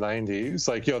in the 90s.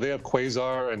 Like, they have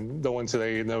Quasar, and no one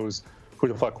today knows who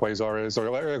the fuck Quasar is,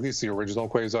 or at least the original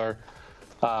Quasar.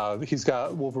 He's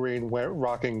got Wolverine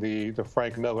rocking the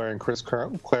Frank Miller and Chris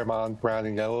Claremont brown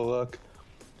and yellow look.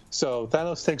 So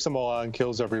Thanos takes them all on,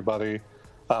 kills everybody.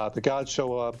 The gods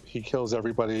show up. He kills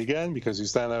everybody again because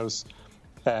he's Thanos.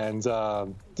 And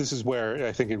this is where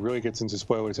I think it really gets into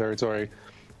spoiler territory.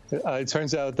 It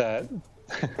turns out that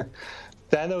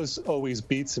Thanos always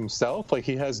beats himself. Like,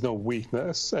 he has no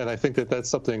weakness. And I think that that's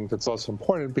something that's also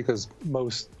important because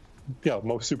most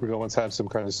supervillains have some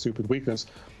kind of stupid weakness.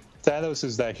 Thanos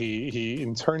is that he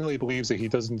internally believes that he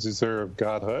doesn't deserve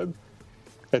godhood.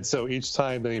 And so each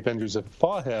time the Avengers have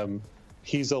fought him,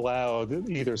 he's allowed,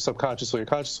 either subconsciously or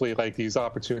consciously, like these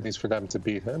opportunities for them to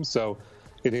beat him. So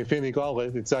in the Infinity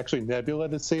Gauntlet, it's actually Nebula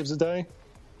that saves the day.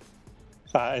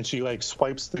 And she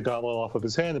swipes the gauntlet off of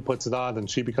his hand and puts it on, and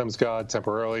she becomes God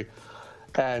temporarily.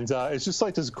 And it's just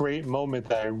like this great moment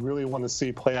that I really want to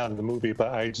see play out in the movie,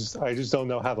 but I just don't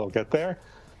know how they'll get there.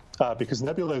 Because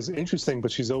Nebula is interesting,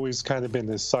 but she's always kind of been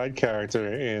this side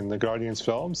character in the Guardians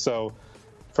film. So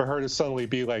for her to suddenly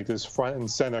be like this front and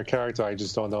center character, I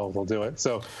just don't know if they'll do it.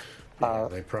 So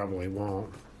they probably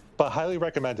won't. But highly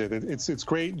recommended. It's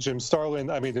great. Jim Starlin.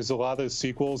 I mean, there's a lot of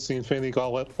sequels. The Infinity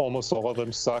Gauntlet, almost all of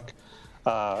them suck.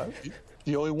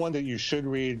 The only one that you should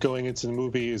read going into the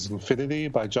movie is Infinity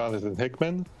by Jonathan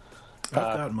Hickman.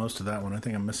 I've got most of that one. I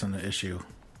think I'm missing an issue.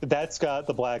 That's got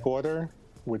the Black Order,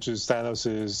 which is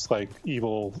Thanos'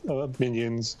 evil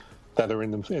minions that are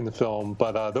in the film.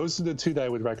 But those are the two that I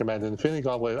would recommend. Infinity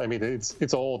Gauntlet, I mean,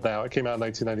 it's old now. It came out in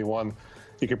 1991.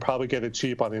 You could probably get it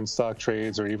cheap on in-stock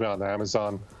trades or even on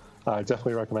Amazon. I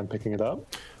definitely recommend picking it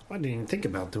up. I didn't even think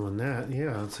about doing that.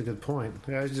 Yeah, that's a good point.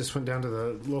 Yeah, I just went down to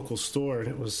the local store, and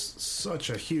it was such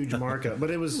a huge markup. But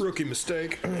it was... Rookie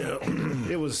mistake.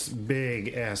 It was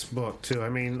big-ass book, too. I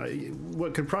mean,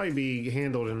 what could probably be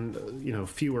handled in,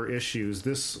 fewer issues,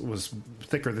 this was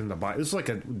thicker than the Bible. This is like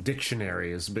a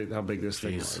dictionary, how big this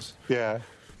thing was. Yeah.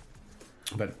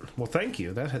 But, well, thank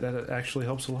you. That actually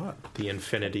helps a lot. The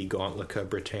Infinity Gauntlica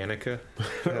Britannica.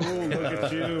 Oh, look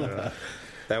at you.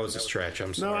 That was a stretch.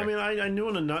 I'm sorry. No, I mean, I knew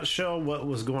in a nutshell what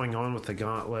was going on with the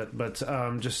Gauntlet, but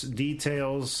just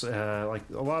details, like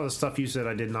a lot of the stuff you said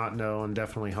I did not know, and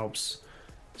definitely helps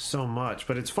so much.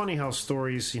 But it's funny how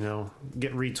stories,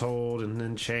 get retold and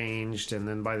then changed, and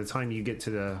then by the time you get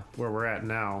to where we're at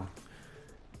now,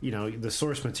 the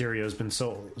source material has been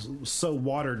so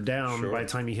watered down by the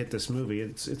time you hit this movie.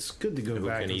 It's good to go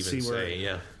back and see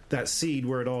where that seed,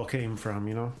 where it all came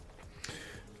from.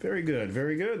 Very good,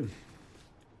 very good.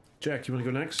 Jack, you want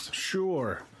to go next?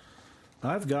 Sure.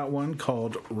 I've got one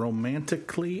called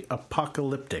Romantically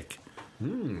Apocalyptic.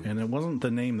 And it wasn't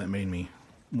the name that made me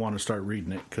want to start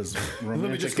reading it, because let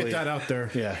me just get that out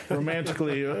there. Yeah,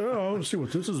 romantically, I want to see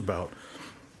what this is about.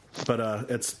 But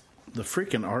it's the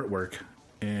freaking artwork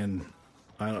and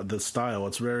the style.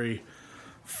 It's very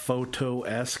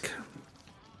photo-esque.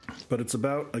 But it's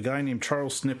about a guy named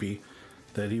Charles Snippy,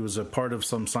 that he was a part of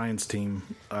some science team.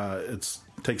 It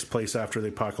takes place after the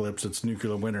apocalypse. It's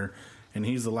nuclear winter, and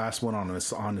he's the last one on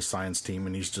his science team,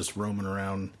 and he's just roaming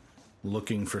around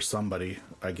looking for somebody,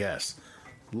 I guess.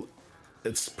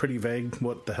 It's pretty vague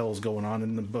what the hell is going on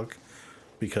in the book,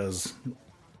 because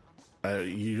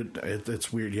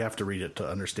it's weird. You have to read it to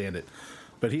understand it.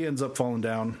 But he ends up falling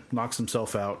down, knocks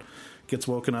himself out, gets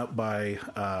woken up by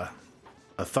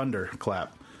a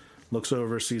thunderclap. Looks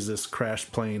over, sees this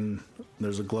crashed plane.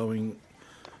 There's a glowing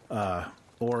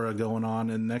aura going on,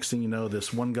 and next thing you know,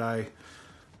 this one guy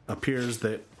appears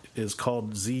that is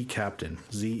called Z-Captain,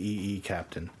 Z-E-E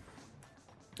Captain.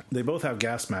 They both have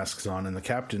gas masks on, and the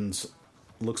captain's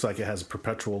looks like it has a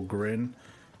perpetual grin,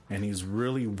 and he's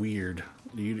really weird.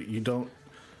 You don't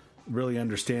really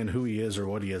understand who he is or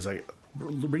what he is.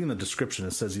 Reading the description,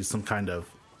 it says he's some kind of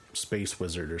space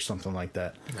wizard or something like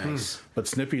that. Nice. But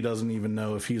Snippy doesn't even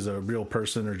know if he's a real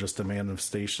person or just a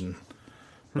manifestation.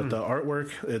 But the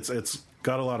artwork, it's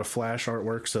got a lot of flash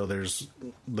artwork, so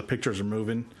the pictures are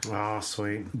moving. Oh,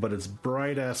 sweet. But it's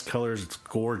bright-ass colors. It's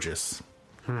gorgeous.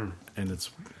 And it's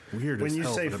weird When as you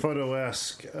hell. say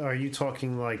photo-esque, are you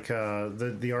talking like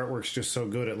the artwork's just so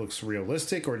good it looks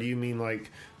realistic? Or do you mean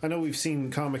like... I know we've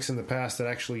seen comics in the past that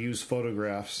actually use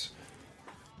photographs.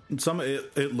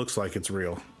 It looks like it's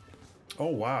real. Oh,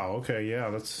 wow. Okay, yeah,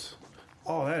 that's...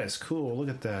 Oh, that is cool. Look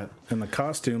at that. And the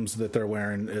costumes that they're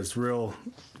wearing is real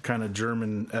kind of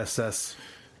German SS.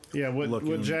 Yeah,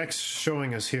 what Jack's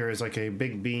showing us here is like a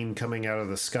big beam coming out of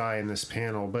the sky in this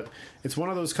panel, but it's one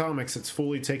of those comics that's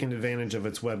fully taken advantage of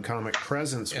its webcomic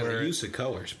presence. And where the use of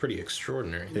color is pretty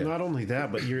extraordinary. Not only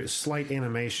that, but your slight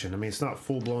animation. I mean, it's not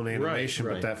full-blown animation,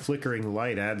 Right. but that flickering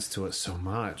light adds to it so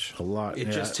much. A lot. It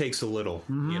just takes a little,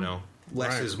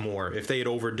 Less is more. If they had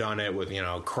overdone it with,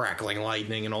 crackling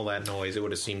lightning and all that noise, it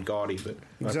would have seemed gaudy. But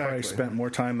I probably spent more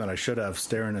time than I should have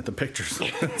staring at the pictures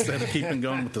instead of keeping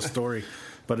going with the story.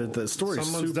 But the story's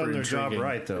Someone's super done their intriguing. job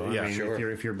right, though. Yeah, I mean,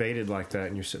 sure. if you're baited like that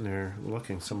and you're sitting there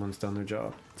looking, someone's done their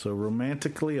job. So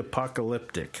romantically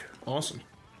apocalyptic. Awesome.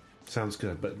 Sounds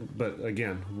good, but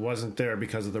again, wasn't there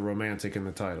because of the romantic in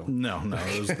the title. No,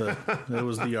 it was the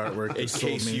artwork. In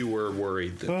case you were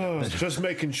worried. Just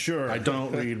making sure. I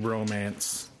don't read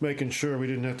romance. Making sure we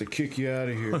didn't have to kick you out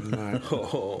of here tonight.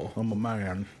 I'm a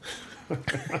man.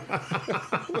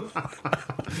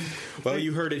 Well,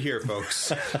 you heard it here,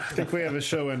 folks. I think we have a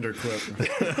show ender clip.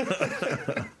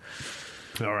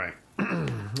 All right.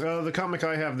 The comic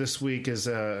I have this week is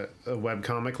a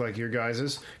webcomic like your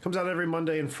guys's. Comes out every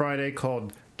Monday and Friday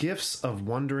called Gifts of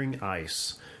Wandering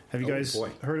Ice. Have you guys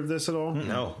heard of this at all?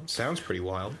 No. Sounds pretty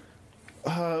wild.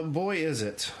 Boy, is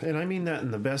it. And I mean that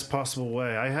in the best possible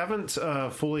way. I haven't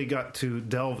fully got to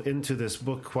delve into this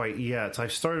book quite yet.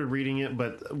 I've started reading it,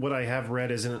 but what I have read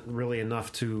isn't really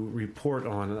enough to report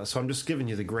on. So I'm just giving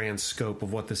you the grand scope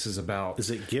of what this is about.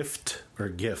 Is it gift or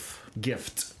gif?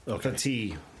 Gift. Okay. With a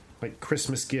T. Like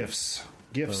Christmas gifts.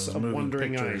 Gifts of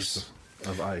Wandering Ice.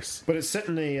 Of ice. But it's set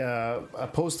in a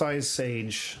post-ice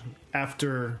age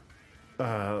after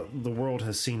the world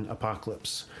has seen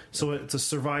apocalypse. So it's a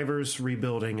survivors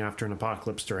rebuilding after an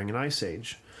apocalypse during an ice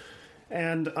age.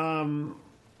 And, the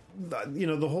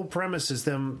whole premise is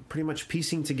them pretty much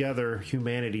piecing together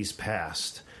humanity's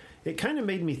past. It kind of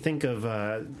made me think of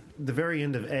the very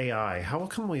end of AI. How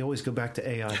come we always go back to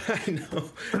AI? I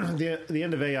know. The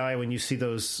end of AI, when you see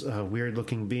those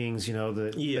weird-looking beings,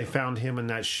 they found him in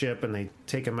that ship, and they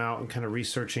take him out and kind of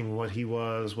researching what he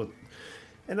was,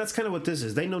 and that's kind of what this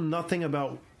is. They know nothing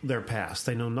about their past.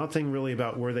 They know nothing really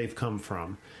about where they've come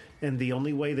from. And the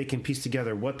only way they can piece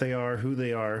together what they are, who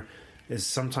they are, is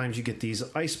sometimes you get these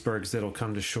icebergs that'll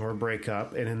come to shore, break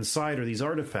up, and inside are these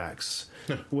artifacts,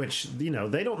 which,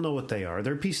 they don't know what they are.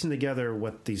 They're piecing together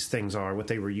what these things are, what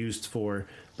they were used for,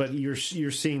 but you're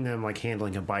seeing them like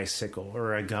handling a bicycle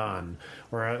or a gun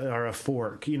or a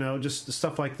fork, just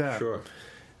stuff like that. Sure.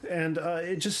 And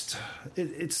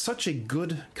it's such a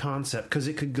good concept because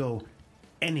it could go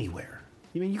anywhere.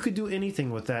 I mean, you could do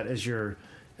anything with that as your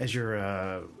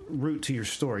route to your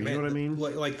story. You know what I mean?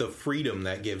 Like the freedom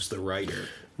that gives the writer.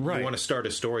 Right. You want to start a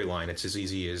storyline, it's as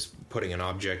easy as putting an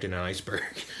object in an iceberg.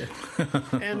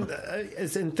 and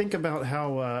think about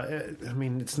how,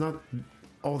 it's not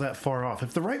all that far off.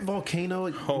 If the right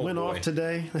volcano went off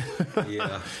today...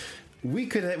 Yeah. We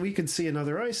could see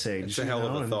another ice age. It's a hell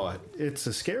of a thought. It's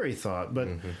a scary thought, but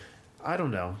I don't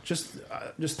know. Just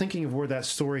thinking of where that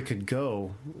story could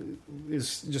go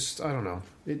is just, I don't know.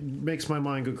 It makes my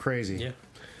mind go crazy. Yeah,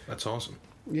 that's awesome.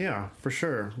 Yeah, for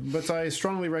sure. But I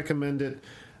strongly recommend it.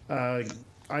 I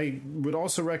would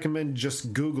also recommend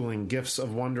just Googling Gifts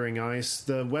of Wandering Ice.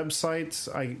 The website,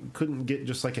 I couldn't get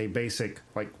just like a basic,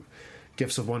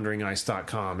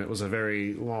 giftsofwanderingice.com. It was a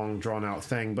very long, drawn-out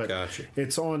thing, but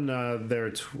It's on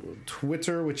their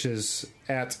Twitter, which is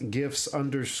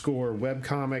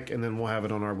 @gifs_webcomic, and then we'll have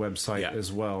it on our website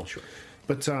as well. Sure.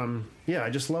 But I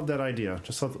just love that idea.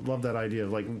 Just love that idea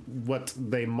of what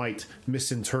they might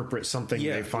misinterpret something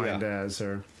they find as.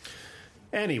 Or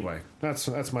anyway, that's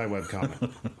my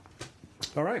webcomic.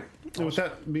 All right. And with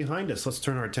that behind us, let's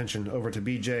turn our attention over to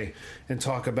BJ and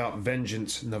talk about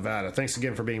Vengeance, Nevada. Thanks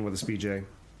again for being with us, BJ.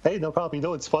 Hey, no problem.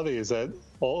 What's funny is that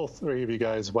all three of you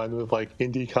guys went with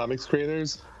indie comics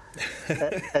creators,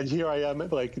 And here I am,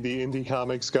 like the indie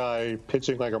comics guy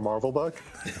pitching like a Marvel book.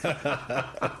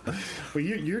 Well,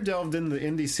 you're delved in the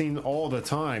indie scene all the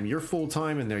time. You're full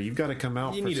time in there. You've got to come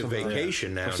out. You need a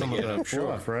vacation now. For some of that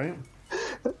fluff, right?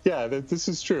 Yeah, this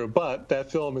is true. But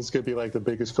that film is going to be like the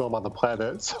biggest film on the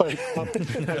planet. So I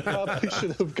probably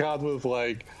should have gone with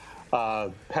like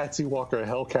Patsy Walker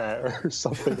Hellcat or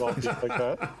something like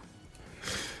that.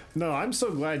 No, I'm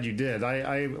so glad you did.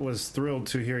 I was thrilled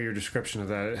to hear your description of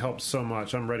that. It helped so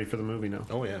much. I'm ready for the movie now.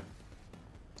 Oh, yeah.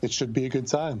 It should be a good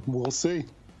time. We'll see.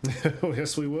 Oh,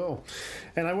 yes, we will.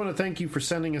 And I want to thank you for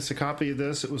sending us a copy of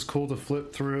this. It was cool to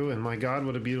flip through, and my God,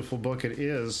 what a beautiful book it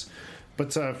is.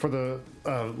 But for the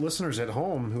listeners at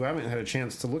home who haven't had a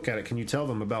chance to look at it, can you tell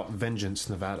them about Vengeance,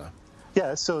 Nevada?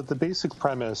 Yeah, so the basic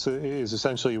premise is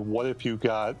essentially, what if you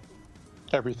got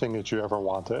everything that you ever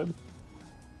wanted?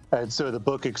 And so the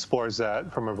book explores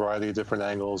that from a variety of different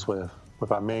angles with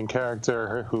our main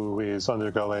character, who is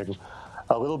undergoing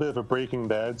a little bit of a Breaking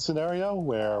Bad scenario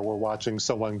where we're watching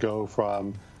someone go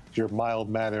from your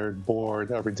mild-mannered,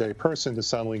 bored, everyday person to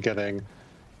suddenly getting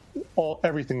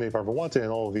everything they've ever wanted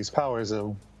and all of these powers,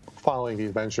 and following the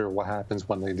adventure of what happens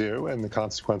when they do and the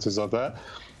consequences of that.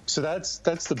 So that's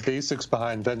the basics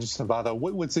behind Vengeance Nevada.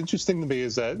 What's interesting to me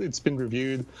is that it's been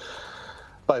reviewed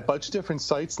by a bunch of different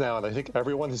sites now, and I think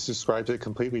everyone has described it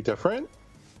completely different.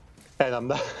 And I'm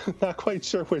not quite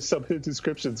sure where some of the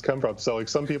descriptions come from. So like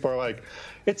some people are like,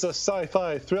 it's a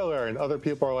sci-fi thriller, and other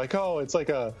people are like, oh, it's like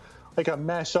a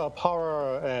mashup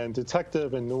horror and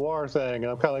detective and noir thing.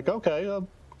 And I'm kind of like, okay,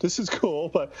 this is cool.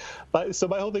 But so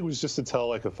my whole thing was just to tell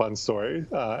like a fun story,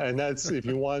 and that's if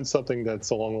you want something that's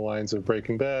along the lines of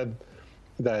Breaking Bad,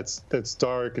 that's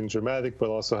dark and dramatic, but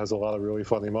also has a lot of really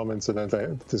funny moments, and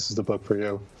this is the book for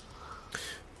you.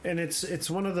 And it's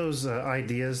one of those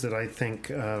ideas that I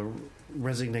think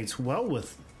resonates well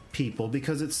with people,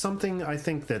 because it's something I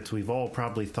think that we've all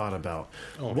probably thought about.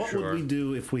 What would we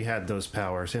do if we had those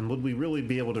powers, and would we really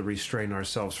be able to restrain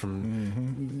ourselves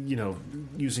from,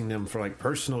 using them for like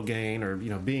personal gain or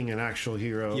being an actual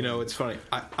hero? It's funny.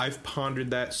 I've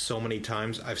pondered that so many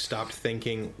times. I've stopped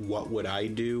thinking, what would I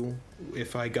do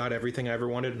if I got everything I ever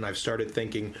wanted, and I've started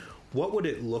thinking, what would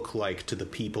it look like to the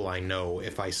people I know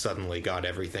if I suddenly got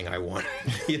everything I wanted?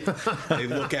 They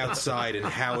look outside, and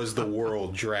how has the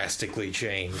world drastically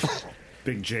changed?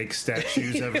 Big Jake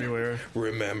statues everywhere.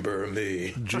 Remember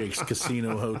me. Jake's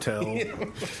Casino Hotel.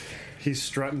 He's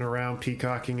strutting around,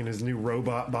 peacocking in his new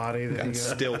robot body. Got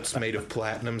stilts made of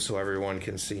platinum so everyone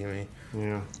can see me.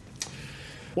 Yeah.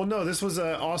 Well, no, this was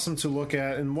awesome to look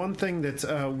at. And one thing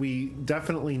that we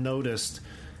definitely noticed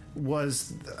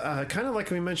was kind of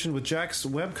like we mentioned with Jack's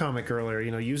webcomic earlier,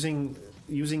 using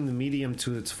the medium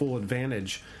to its full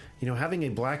advantage, having a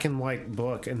black and white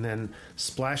book and then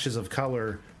splashes of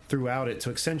color throughout it to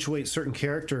accentuate certain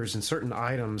characters and certain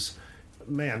items.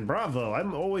 Man, bravo.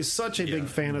 I'm always such a big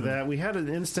fan of that. We had an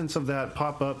instance of that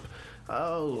pop up,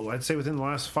 I'd say within the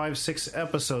last 5-6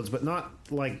 episodes, but not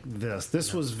like this.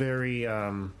 This was very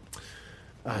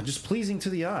just pleasing to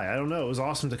the eye. I don't know. It was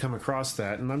awesome to come across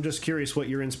that, and I'm just curious what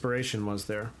your inspiration was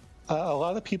there. A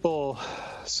lot of people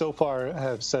so far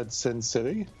have said Sin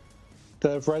City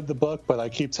that have read the book, but I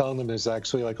keep telling them there's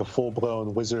actually like a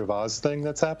full-blown Wizard of Oz thing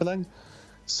that's happening.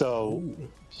 So,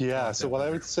 yeah. So what I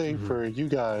would say for you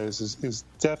guys is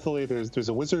definitely there's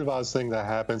a Wizard of Oz thing that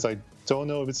happens. I don't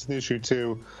know if it's an issue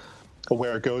 2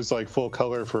 where it goes like full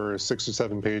color for 6 or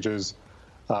 7 pages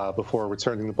before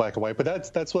returning to black and white.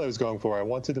 But that's what I was going for. I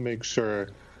wanted to make sure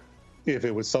if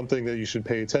it was something that you should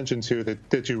pay attention to,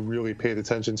 that you really paid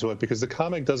attention to it, because the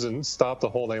comic doesn't stop to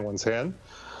hold anyone's hand.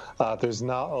 There's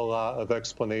not a lot of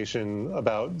explanation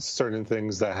about certain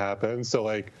things that happen. So,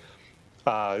 like,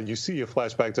 you see a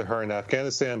flashback to her in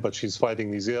Afghanistan, but she's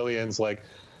fighting these aliens. Like,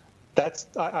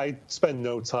 I spend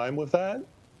no time with that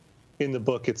in the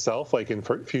book itself, like in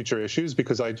future issues,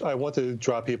 because I want to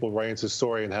draw people right into the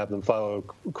story and have them follow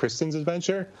Kristen's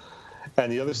adventure.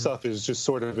 And the other stuff is just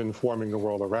sort of informing the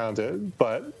world around it.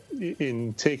 But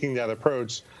in taking that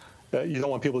approach, you don't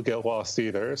want people to get lost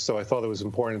either. So I thought it was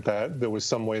important that there was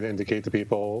some way to indicate to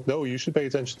people, no, you should pay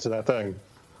attention to that thing.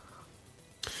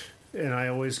 And I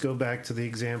always go back to the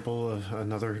example of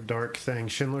another dark thing,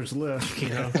 Schindler's List,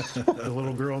 the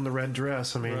little girl in the red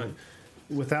dress. I mean,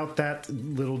 without that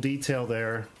little detail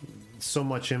there, so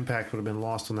much impact would have been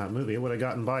lost on that movie. It would have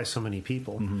gotten by so many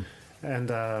people. Mm-hmm.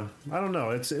 And I don't know.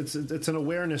 It's an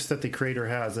awareness that the creator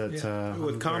has. That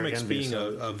with comics being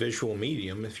a visual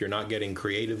medium, if you're not getting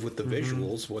creative with the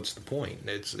visuals, what's the point?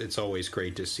 It's always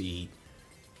great to see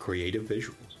creative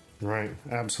visuals. Right.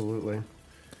 Absolutely.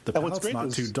 The palette's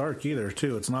not too dark either,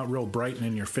 too. It's not real bright and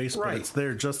in your face, but it's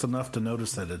there just enough to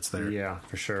notice that it's there. Yeah,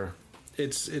 for sure.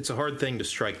 It's a hard thing to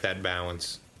strike that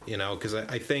balance, because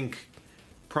I think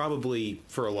probably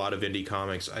for a lot of indie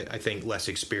comics, I think less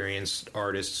experienced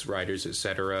artists, writers,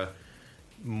 etc.,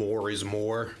 more is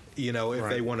more. If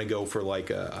they want to go for like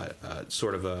a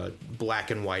sort of a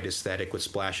black and white aesthetic with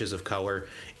splashes of color,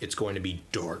 it's going to be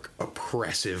dark,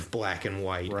 oppressive black and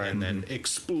white, and then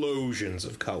explosions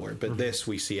of color. But this,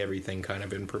 we see everything kind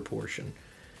of in proportion.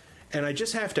 And I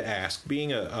just have to ask,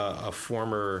 being a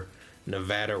former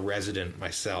Nevada resident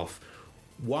myself,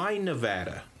 why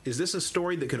Nevada? Is this a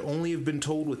story that could only have been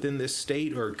told within this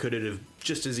state, or could it have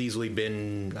just as easily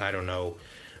been, I don't know,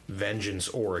 Vengeance,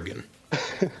 Oregon?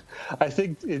 I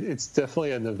think it's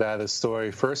definitely a Nevada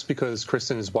story. First, because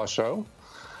Kristen is Washoe.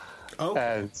 Oh,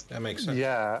 and that makes sense.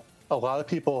 Yeah, a lot of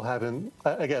people haven't.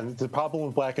 Again, the problem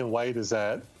with black and white is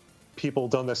that people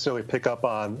don't necessarily pick up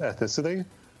on ethnicity.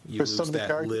 You lose some of the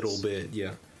characters. Little bit,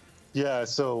 yeah. Yeah,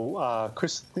 so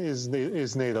Kristen is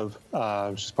native.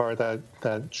 She's part of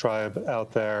that tribe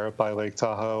out there by Lake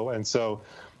Tahoe, and so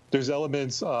there's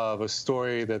elements of a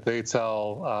story that they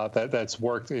tell that's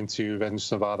worked into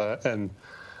Vengeance Nevada. And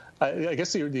I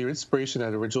guess the inspiration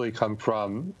had originally come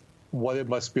from what it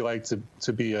must be like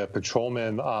to be a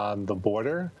patrolman on the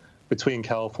border between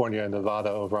California and Nevada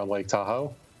over on Lake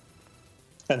Tahoe,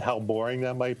 and how boring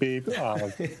that might be.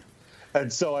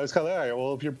 And so I was kind of, all right,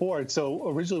 well, if you're bored. So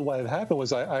originally what had happened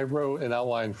was I wrote an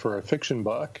outline for a fiction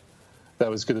book that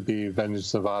was going to be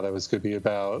Vengeance Nevada. It was going to be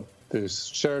about this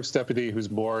sheriff's deputy who's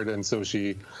bored, and so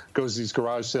she goes to these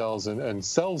garage sales and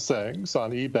sells things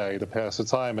on eBay to pass the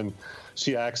time, and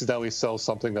she accidentally sells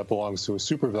something that belongs to a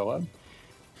supervillain.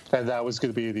 And that was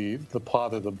going to be the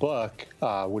plot of the book,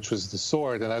 which was the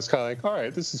sword. And I was kind of like, all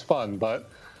right, this is fun, but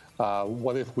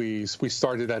what if we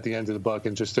started at the end of the book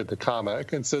and just did the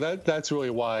comic? And so that's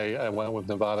really why I went with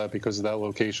Nevada, because of that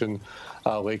location.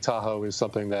 Lake Tahoe is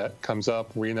something that comes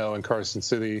up. Reno and Carson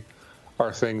City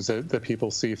are things that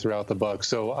people see throughout the book.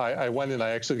 So I went and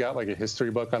I actually got like a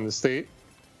history book on the state.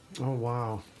 Oh,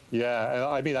 wow. Yeah. And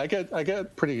I mean, I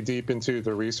get pretty deep into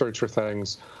the research for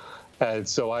things. And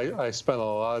so I spent a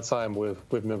lot of time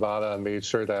with Nevada and made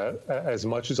sure that as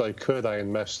much as I could, I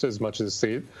enmeshed as much of the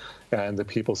state and the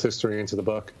people's history into the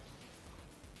book.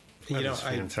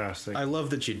 Fantastic. I love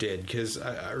that you did, because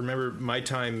I remember my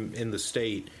time in the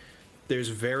state. There's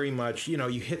very much, you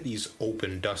hit these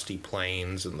open, dusty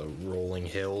plains and the rolling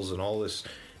hills and all this,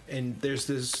 and there's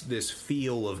this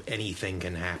feel of anything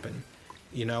can happen.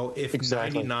 If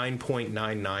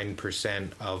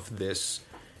 99.99% of this,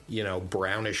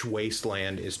 brownish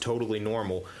wasteland is totally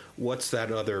normal, what's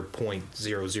that other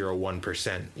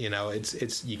 0.001%?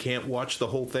 It's you can't watch the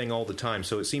whole thing all the time,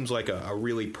 so it seems like a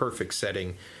really perfect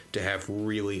setting to have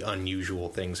really unusual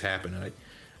things happen. And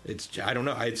I don't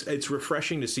know. It's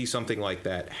refreshing to see something like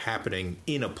that happening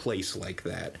in a place like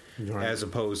that, as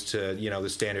opposed to the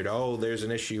standard. Oh, there's an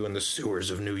issue in the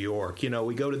sewers of New York.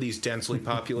 We go to these densely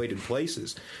populated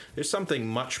places. There's something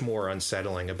much more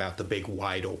unsettling about the big,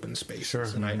 wide open spaces, sure.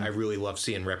 And I really love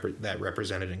seeing that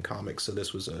represented in comics. So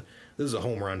this is a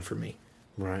home run for me.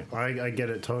 Right, I get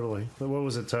it totally. What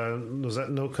was it? Was that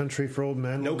No Country for Old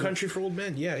Men? No Country for Old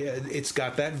Men. Yeah. It's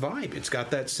got that vibe. It's got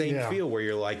that same feel where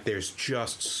you're like, there's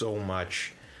just so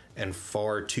much and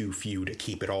far too few to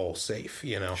keep it all safe.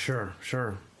 Sure.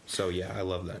 So yeah, I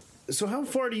love that. So how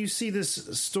far do you see this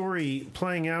story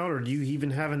playing out, or do you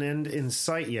even have an end in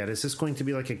sight yet? Is this going to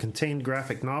be like a contained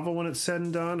graphic novel when it's said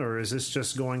and done, or is this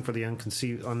just going for the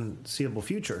unseeable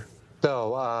future?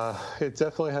 No, it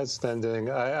definitely has an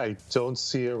ending. I don't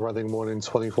see it running more than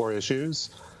 24 issues.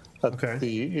 Okay.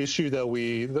 The issue that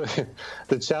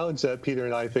the challenge that Peter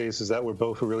and I face is that we're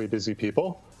both really busy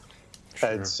people.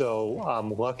 Sure. And so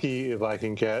I'm lucky if I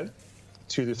can get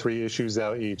 2 to 3 issues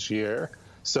out each year.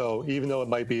 So even though it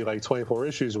might be like 24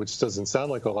 issues, which doesn't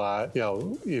sound like a lot,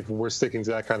 if we're sticking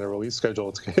to that kind of release schedule,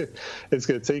 it's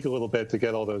going to take a little bit to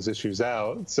get all those issues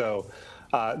out. So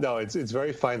no, it's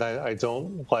very finite. I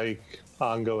don't like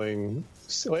ongoing.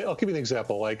 I'll give you an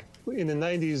example. Like in the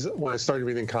 90s, when I started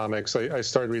reading comics, I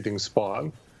started reading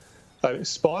Spawn.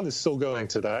 Spawn is still going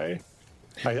today.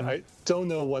 Mm-hmm. I don't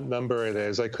know what number it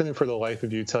is. I couldn't for the life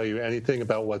of you tell you anything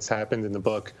about what's happened in the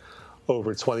book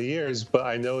over 20 years, but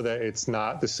I know that it's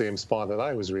not the same Spawn that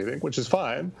I was reading, which is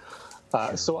fine.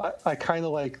 So I kind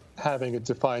of like having a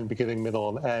defined beginning,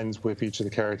 middle, and end with each of the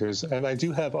characters. And I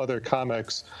do have other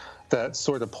comics that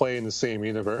sort of play in the same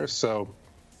universe. So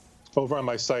over on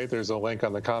my site, there's a link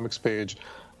on the comics page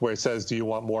where it says, do you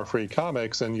want more free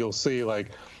comics? And you'll see,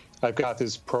 like, I've got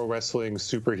this pro wrestling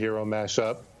superhero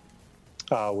mashup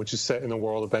which is set in the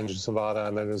world of Vengeance Nevada,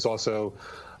 and then there's also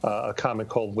a comic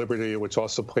called Liberty, which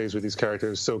also plays with these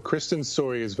characters. So Kristen's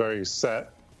story is very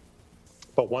set,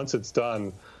 but once it's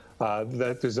done,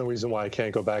 there's no reason why I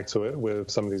can't go back to it with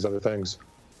some of these other things.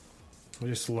 I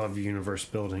just love universe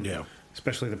building. Yeah.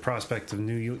 Especially the prospect of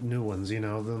new ones, the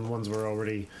ones we're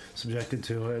already subjected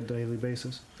to on a daily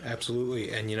basis.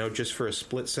 Absolutely. And, just for a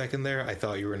split second there, I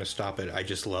thought you were going to stop it. I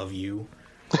just love you.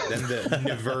 Then the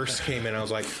Niverse came in. I was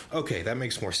like, okay, that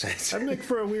makes more sense. That'd make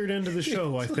for a weird end of the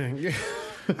show, I think.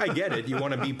 I get it. You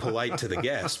want to be polite to the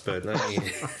guest, but I mean,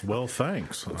 well,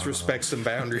 thanks. Let's respect some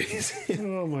boundaries.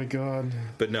 Oh my God!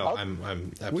 But no, I'm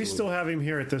absolutely... We still have him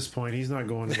here at this point. He's not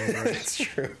going anywhere. That's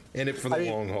true. In it for the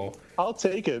long haul. I'll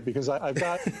take it because I've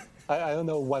got. I don't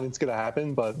know when it's going to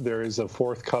happen, but there is a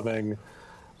forthcoming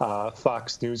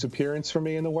Fox News appearance for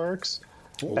me in the works.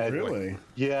 Oh, really?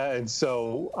 Yeah, and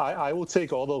so I will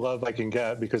take all the love I can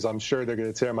get because I'm sure they're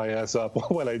going to tear my ass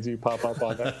up when I do pop up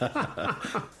on it.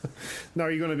 Now,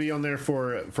 are you going to be on there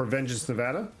for Vengeance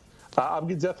Nevada? I'm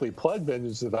going to definitely plug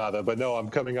Vengeance Nevada, but no, I'm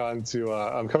coming on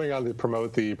to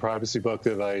promote the privacy book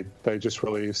that I just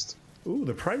released. Ooh,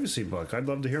 the privacy book! I'd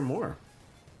love to hear more.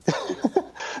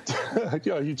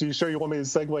 Are you sure you want me to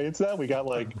segue into that? We got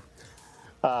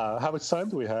how much time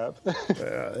do we have?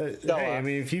 I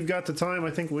mean, if you've got the time,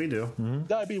 I think we do. Mm-hmm.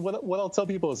 No, I mean, what I'll tell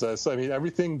people is this. I mean,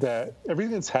 everything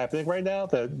that's happening right now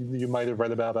that you might have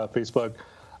read about Facebook,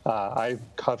 I've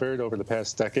covered over the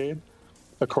past decade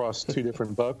across 2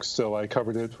 different books. So I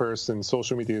covered it first in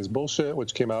Social Media is Bullshit,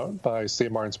 which came out by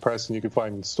St. Martin's Press, and you can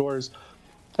find it in stores.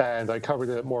 And I covered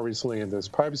it more recently in this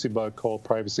privacy book called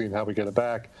Privacy and How We Get It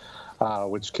Back,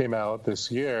 which came out this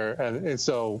year. And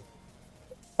so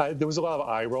there was a lot of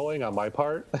eye rolling on my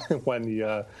part when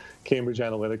the Cambridge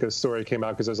Analytica story came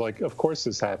out because I was like, of course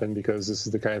this happened because this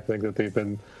is the kind of thing that they've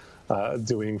been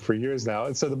doing for years now.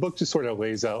 And so the book just sort of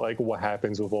lays out what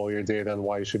happens with all your data and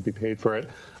why you should be paid for it.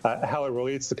 How it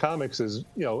relates to comics is,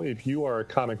 if you are a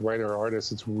comic writer or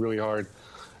artist, it's really hard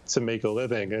to make a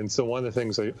living. And so one of the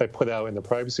things I put out in the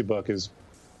privacy book is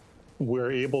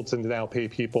we're able to now pay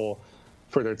people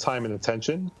for their time and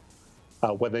attention.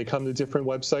 When they come to different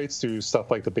websites, do stuff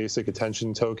like the basic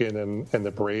attention token and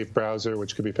the Brave browser,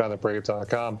 which could be found at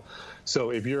brave.com.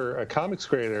 So if you're a comics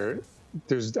creator,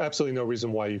 there's absolutely no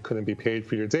reason why you couldn't be paid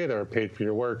for your data or paid for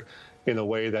your work in a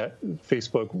way that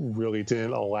Facebook really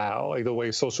didn't allow, the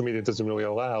way social media doesn't really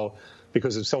allow,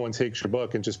 because if someone takes your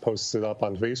book and just posts it up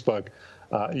on Facebook,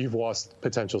 you've lost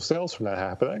potential sales from that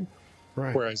happening.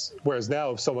 Right. Whereas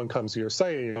now, if someone comes to your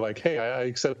site and you're like, hey, I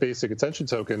accept basic attention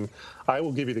token, I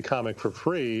will give you the comic for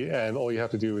free, and all you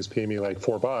have to do is pay me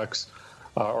 $4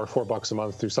 or $4 a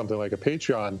month through something like a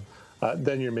Patreon,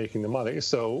 then you're making the money.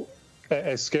 So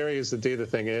as scary as the data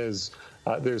thing is,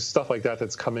 there's stuff like that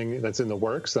that's coming, that's in the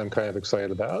works that I'm kind of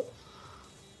excited about.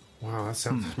 Wow, that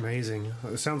sounds amazing.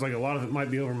 It sounds like a lot of it might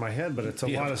be over my head, but it's a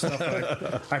lot of stuff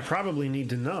that I probably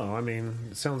need to know. I mean,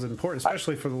 it sounds important,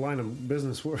 especially for the line of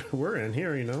business we're in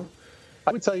here,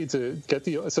 I would tell you to get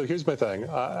so here's my thing.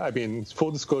 I mean,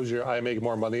 full disclosure, I make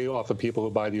more money off of people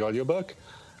who buy the audiobook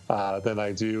than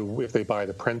I do if they buy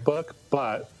the print book,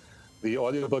 but the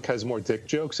audiobook has more dick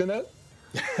jokes in it.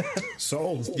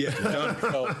 Sold. Yeah.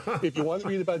 So if you want to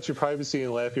read about your privacy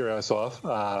and laugh your ass off,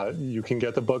 you can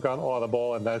get the book on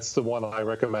Audible, and that's the one I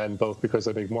recommend, both because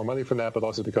I make more money from that, but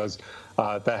also because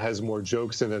that has more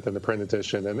jokes in it than the print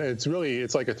edition. And it's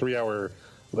like a 3-hour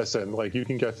listen. You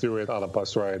can get through it on a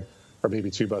bus ride or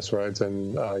maybe 2 bus rides,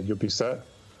 and you'll be set.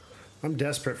 I'm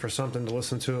desperate for something to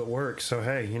listen to at work, so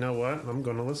hey, you know what? I'm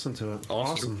going to listen to it.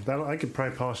 Awesome. I could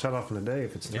probably polish that off in a day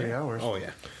if it's 3 hours. Oh, yeah.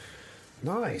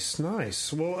 Nice.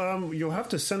 Well, you'll have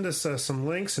to send us some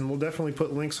links, and we'll definitely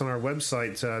put links on our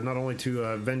website, not only to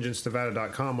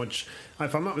vengeancenevada.com, which,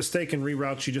 if I'm not mistaken,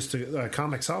 reroutes you just to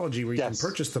Comixology, where you can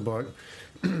purchase the book,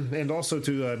 and also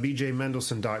to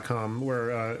bjmendelson.com,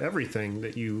 where everything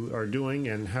that you are doing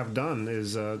and have done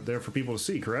is there for people to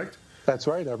see, correct? That's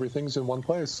right. Everything's in one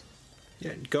place.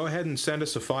 Yeah, go ahead and send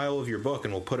us a file of your book,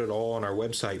 and we'll put it all on our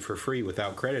website for free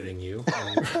without crediting you.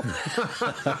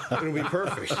 It'll be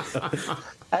perfect.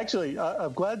 Actually,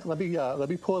 I'm glad. Let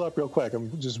me pull it up real quick. I'm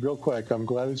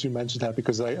glad that you mentioned that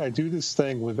because I do this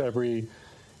thing with every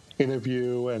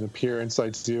interview and appearance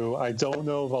I do. I don't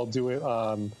know if I'll do it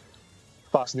on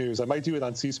Fox News. I might do it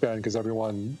on C-SPAN because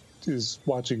everyone is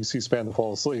watching C-SPAN to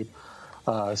fall asleep.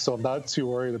 So I'm not too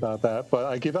worried about that. But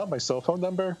I give out my cell phone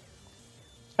number.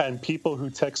 And people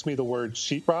who text me the word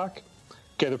sheetrock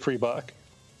get a free book.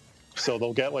 So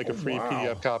they'll get a free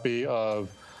PDF copy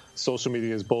of Social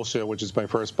Media is Bullshit, which is my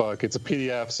first book. It's a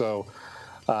PDF, so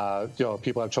if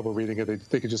people have trouble reading it,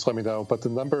 they could just let me know. But the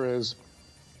number is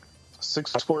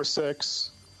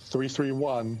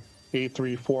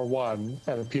 646-331-8341.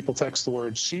 And if people text the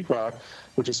word sheetrock,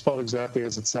 which is spelled exactly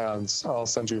as it sounds, I'll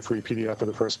send you a free PDF of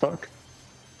the first book.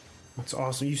 That's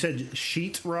awesome. You said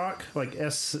sheetrock, like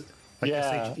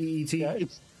S-H-E-E-T? Yeah,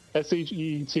 it's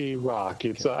S-H-E-E-T rock.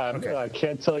 It's okay. I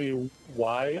can't tell you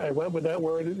why I went with that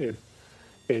word.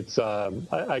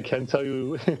 I can tell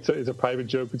you it's a private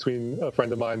joke between a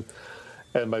friend of mine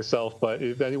and myself, but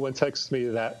if anyone texts me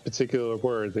that particular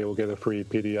word, they will get a free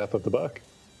PDF of the book.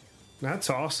 That's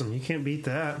awesome. You can't beat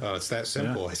that. Oh, it's that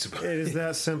simple, I suppose. It is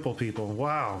that simple, people.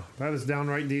 Wow. That is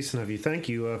downright decent of you. Thank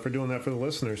you for doing that for the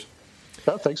listeners.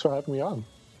 Oh, thanks for having me on.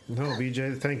 No,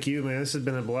 BJ, thank you, man. This has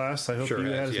been a blast. I hope you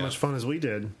had as much fun as we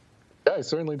did. Yeah, I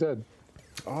certainly did.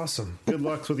 Awesome. Good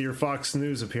luck with your Fox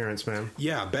News appearance, man.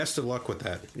 Yeah, best of luck with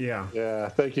that. Yeah. Yeah,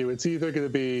 thank you. It's either going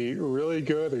to be really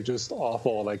good or just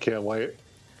awful, and I can't wait.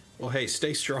 Well, hey,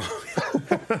 stay strong.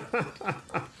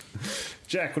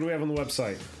 Jack, what do we have on the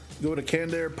website? Go to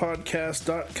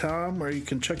cannedairpodcast.com where you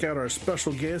can check out our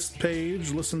special guest page,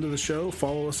 listen to the show,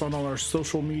 follow us on all our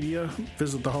social media,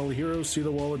 visit the Hall of Heroes, see the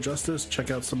Wall of Justice,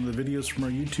 check out some of the videos from our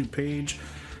YouTube page,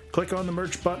 click on the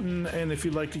merch button, and if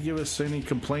you'd like to give us any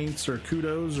complaints or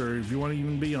kudos, or if you want to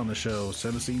even be on the show,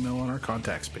 send us an email on our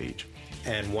contacts page.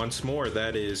 And once more,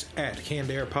 that is at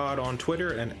CannedAirPod on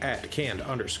Twitter and at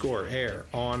 @canned_air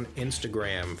on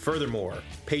Instagram. Furthermore,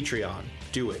 Patreon,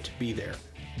 do it, be there,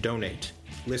 donate.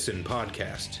 Listen,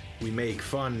 podcast. We make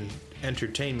fun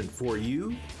entertainment for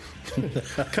you.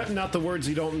 Cutting out the words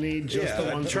you don't need, just the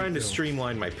ones. I'm trying to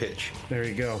streamline my pitch. There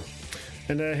you go.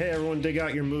 And hey, everyone, dig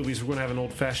out your movies. We're going to have an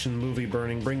old-fashioned movie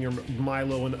burning. Bring your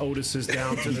Milo and Otis's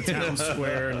down to the town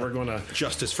square, and we're going to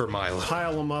justice for Milo.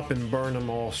 Pile them up and burn them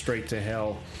all straight to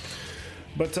hell.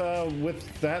 But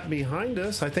with that behind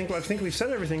us, I think we've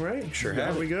said everything, right? Sure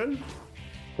have. Are we good?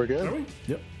 We're good. Are we?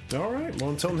 Yep. All right.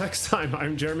 Well, until next time,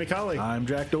 I'm Jeremy Colley. I'm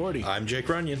Jack Doherty. I'm Jake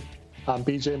Runyon. I'm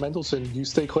BJ Mendelson. You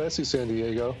stay classy, San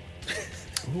Diego.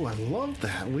 Oh, I love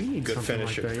that. We need good something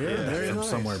finisher. Like that. Yeah, very nice.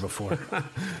 Somewhere before.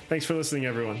 Thanks for listening,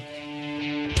 everyone.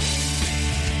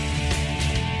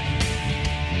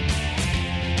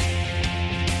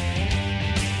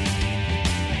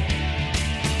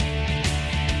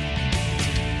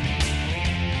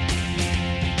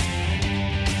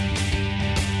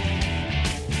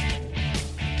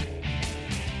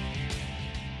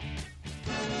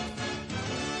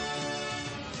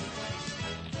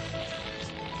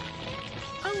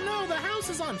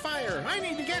 I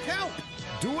need to get help.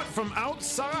 Do it from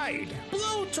outside.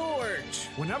 Blowtorch.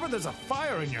 Whenever there's a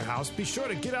fire in your house, be sure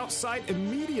to get outside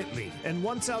immediately. And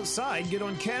once outside, get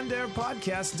on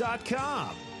CannedAirPodcast.com.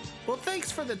 Well,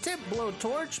 thanks for the tip,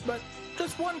 Blowtorch, but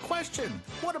just one question.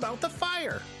 What about the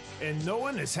fire? And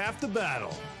knowing is half the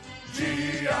battle.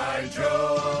 G.I.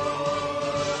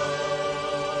 Joe!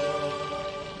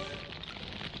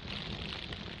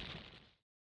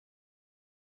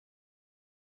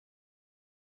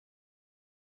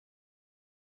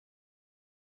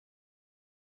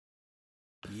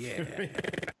 Yeah.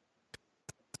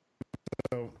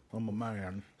 I'm a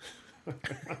man.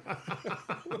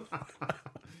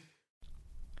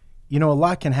 You know, a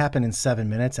lot can happen in 7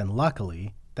 minutes, and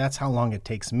luckily, that's how long it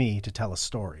takes me to tell a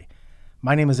story.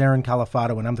 My name is Aaron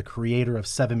Califato, and I'm the creator of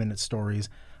 7-Minute Stories.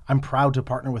 I'm proud to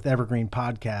partner with Evergreen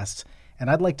Podcasts, and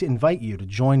I'd like to invite you to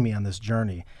join me on this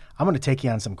journey. I'm going to take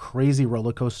you on some crazy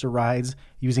roller coaster rides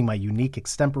using my unique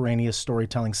extemporaneous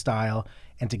storytelling style,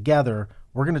 and together,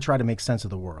 we're going to try to make sense of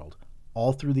the world,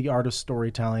 all through the art of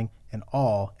storytelling and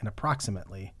all in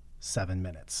approximately 7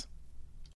 minutes.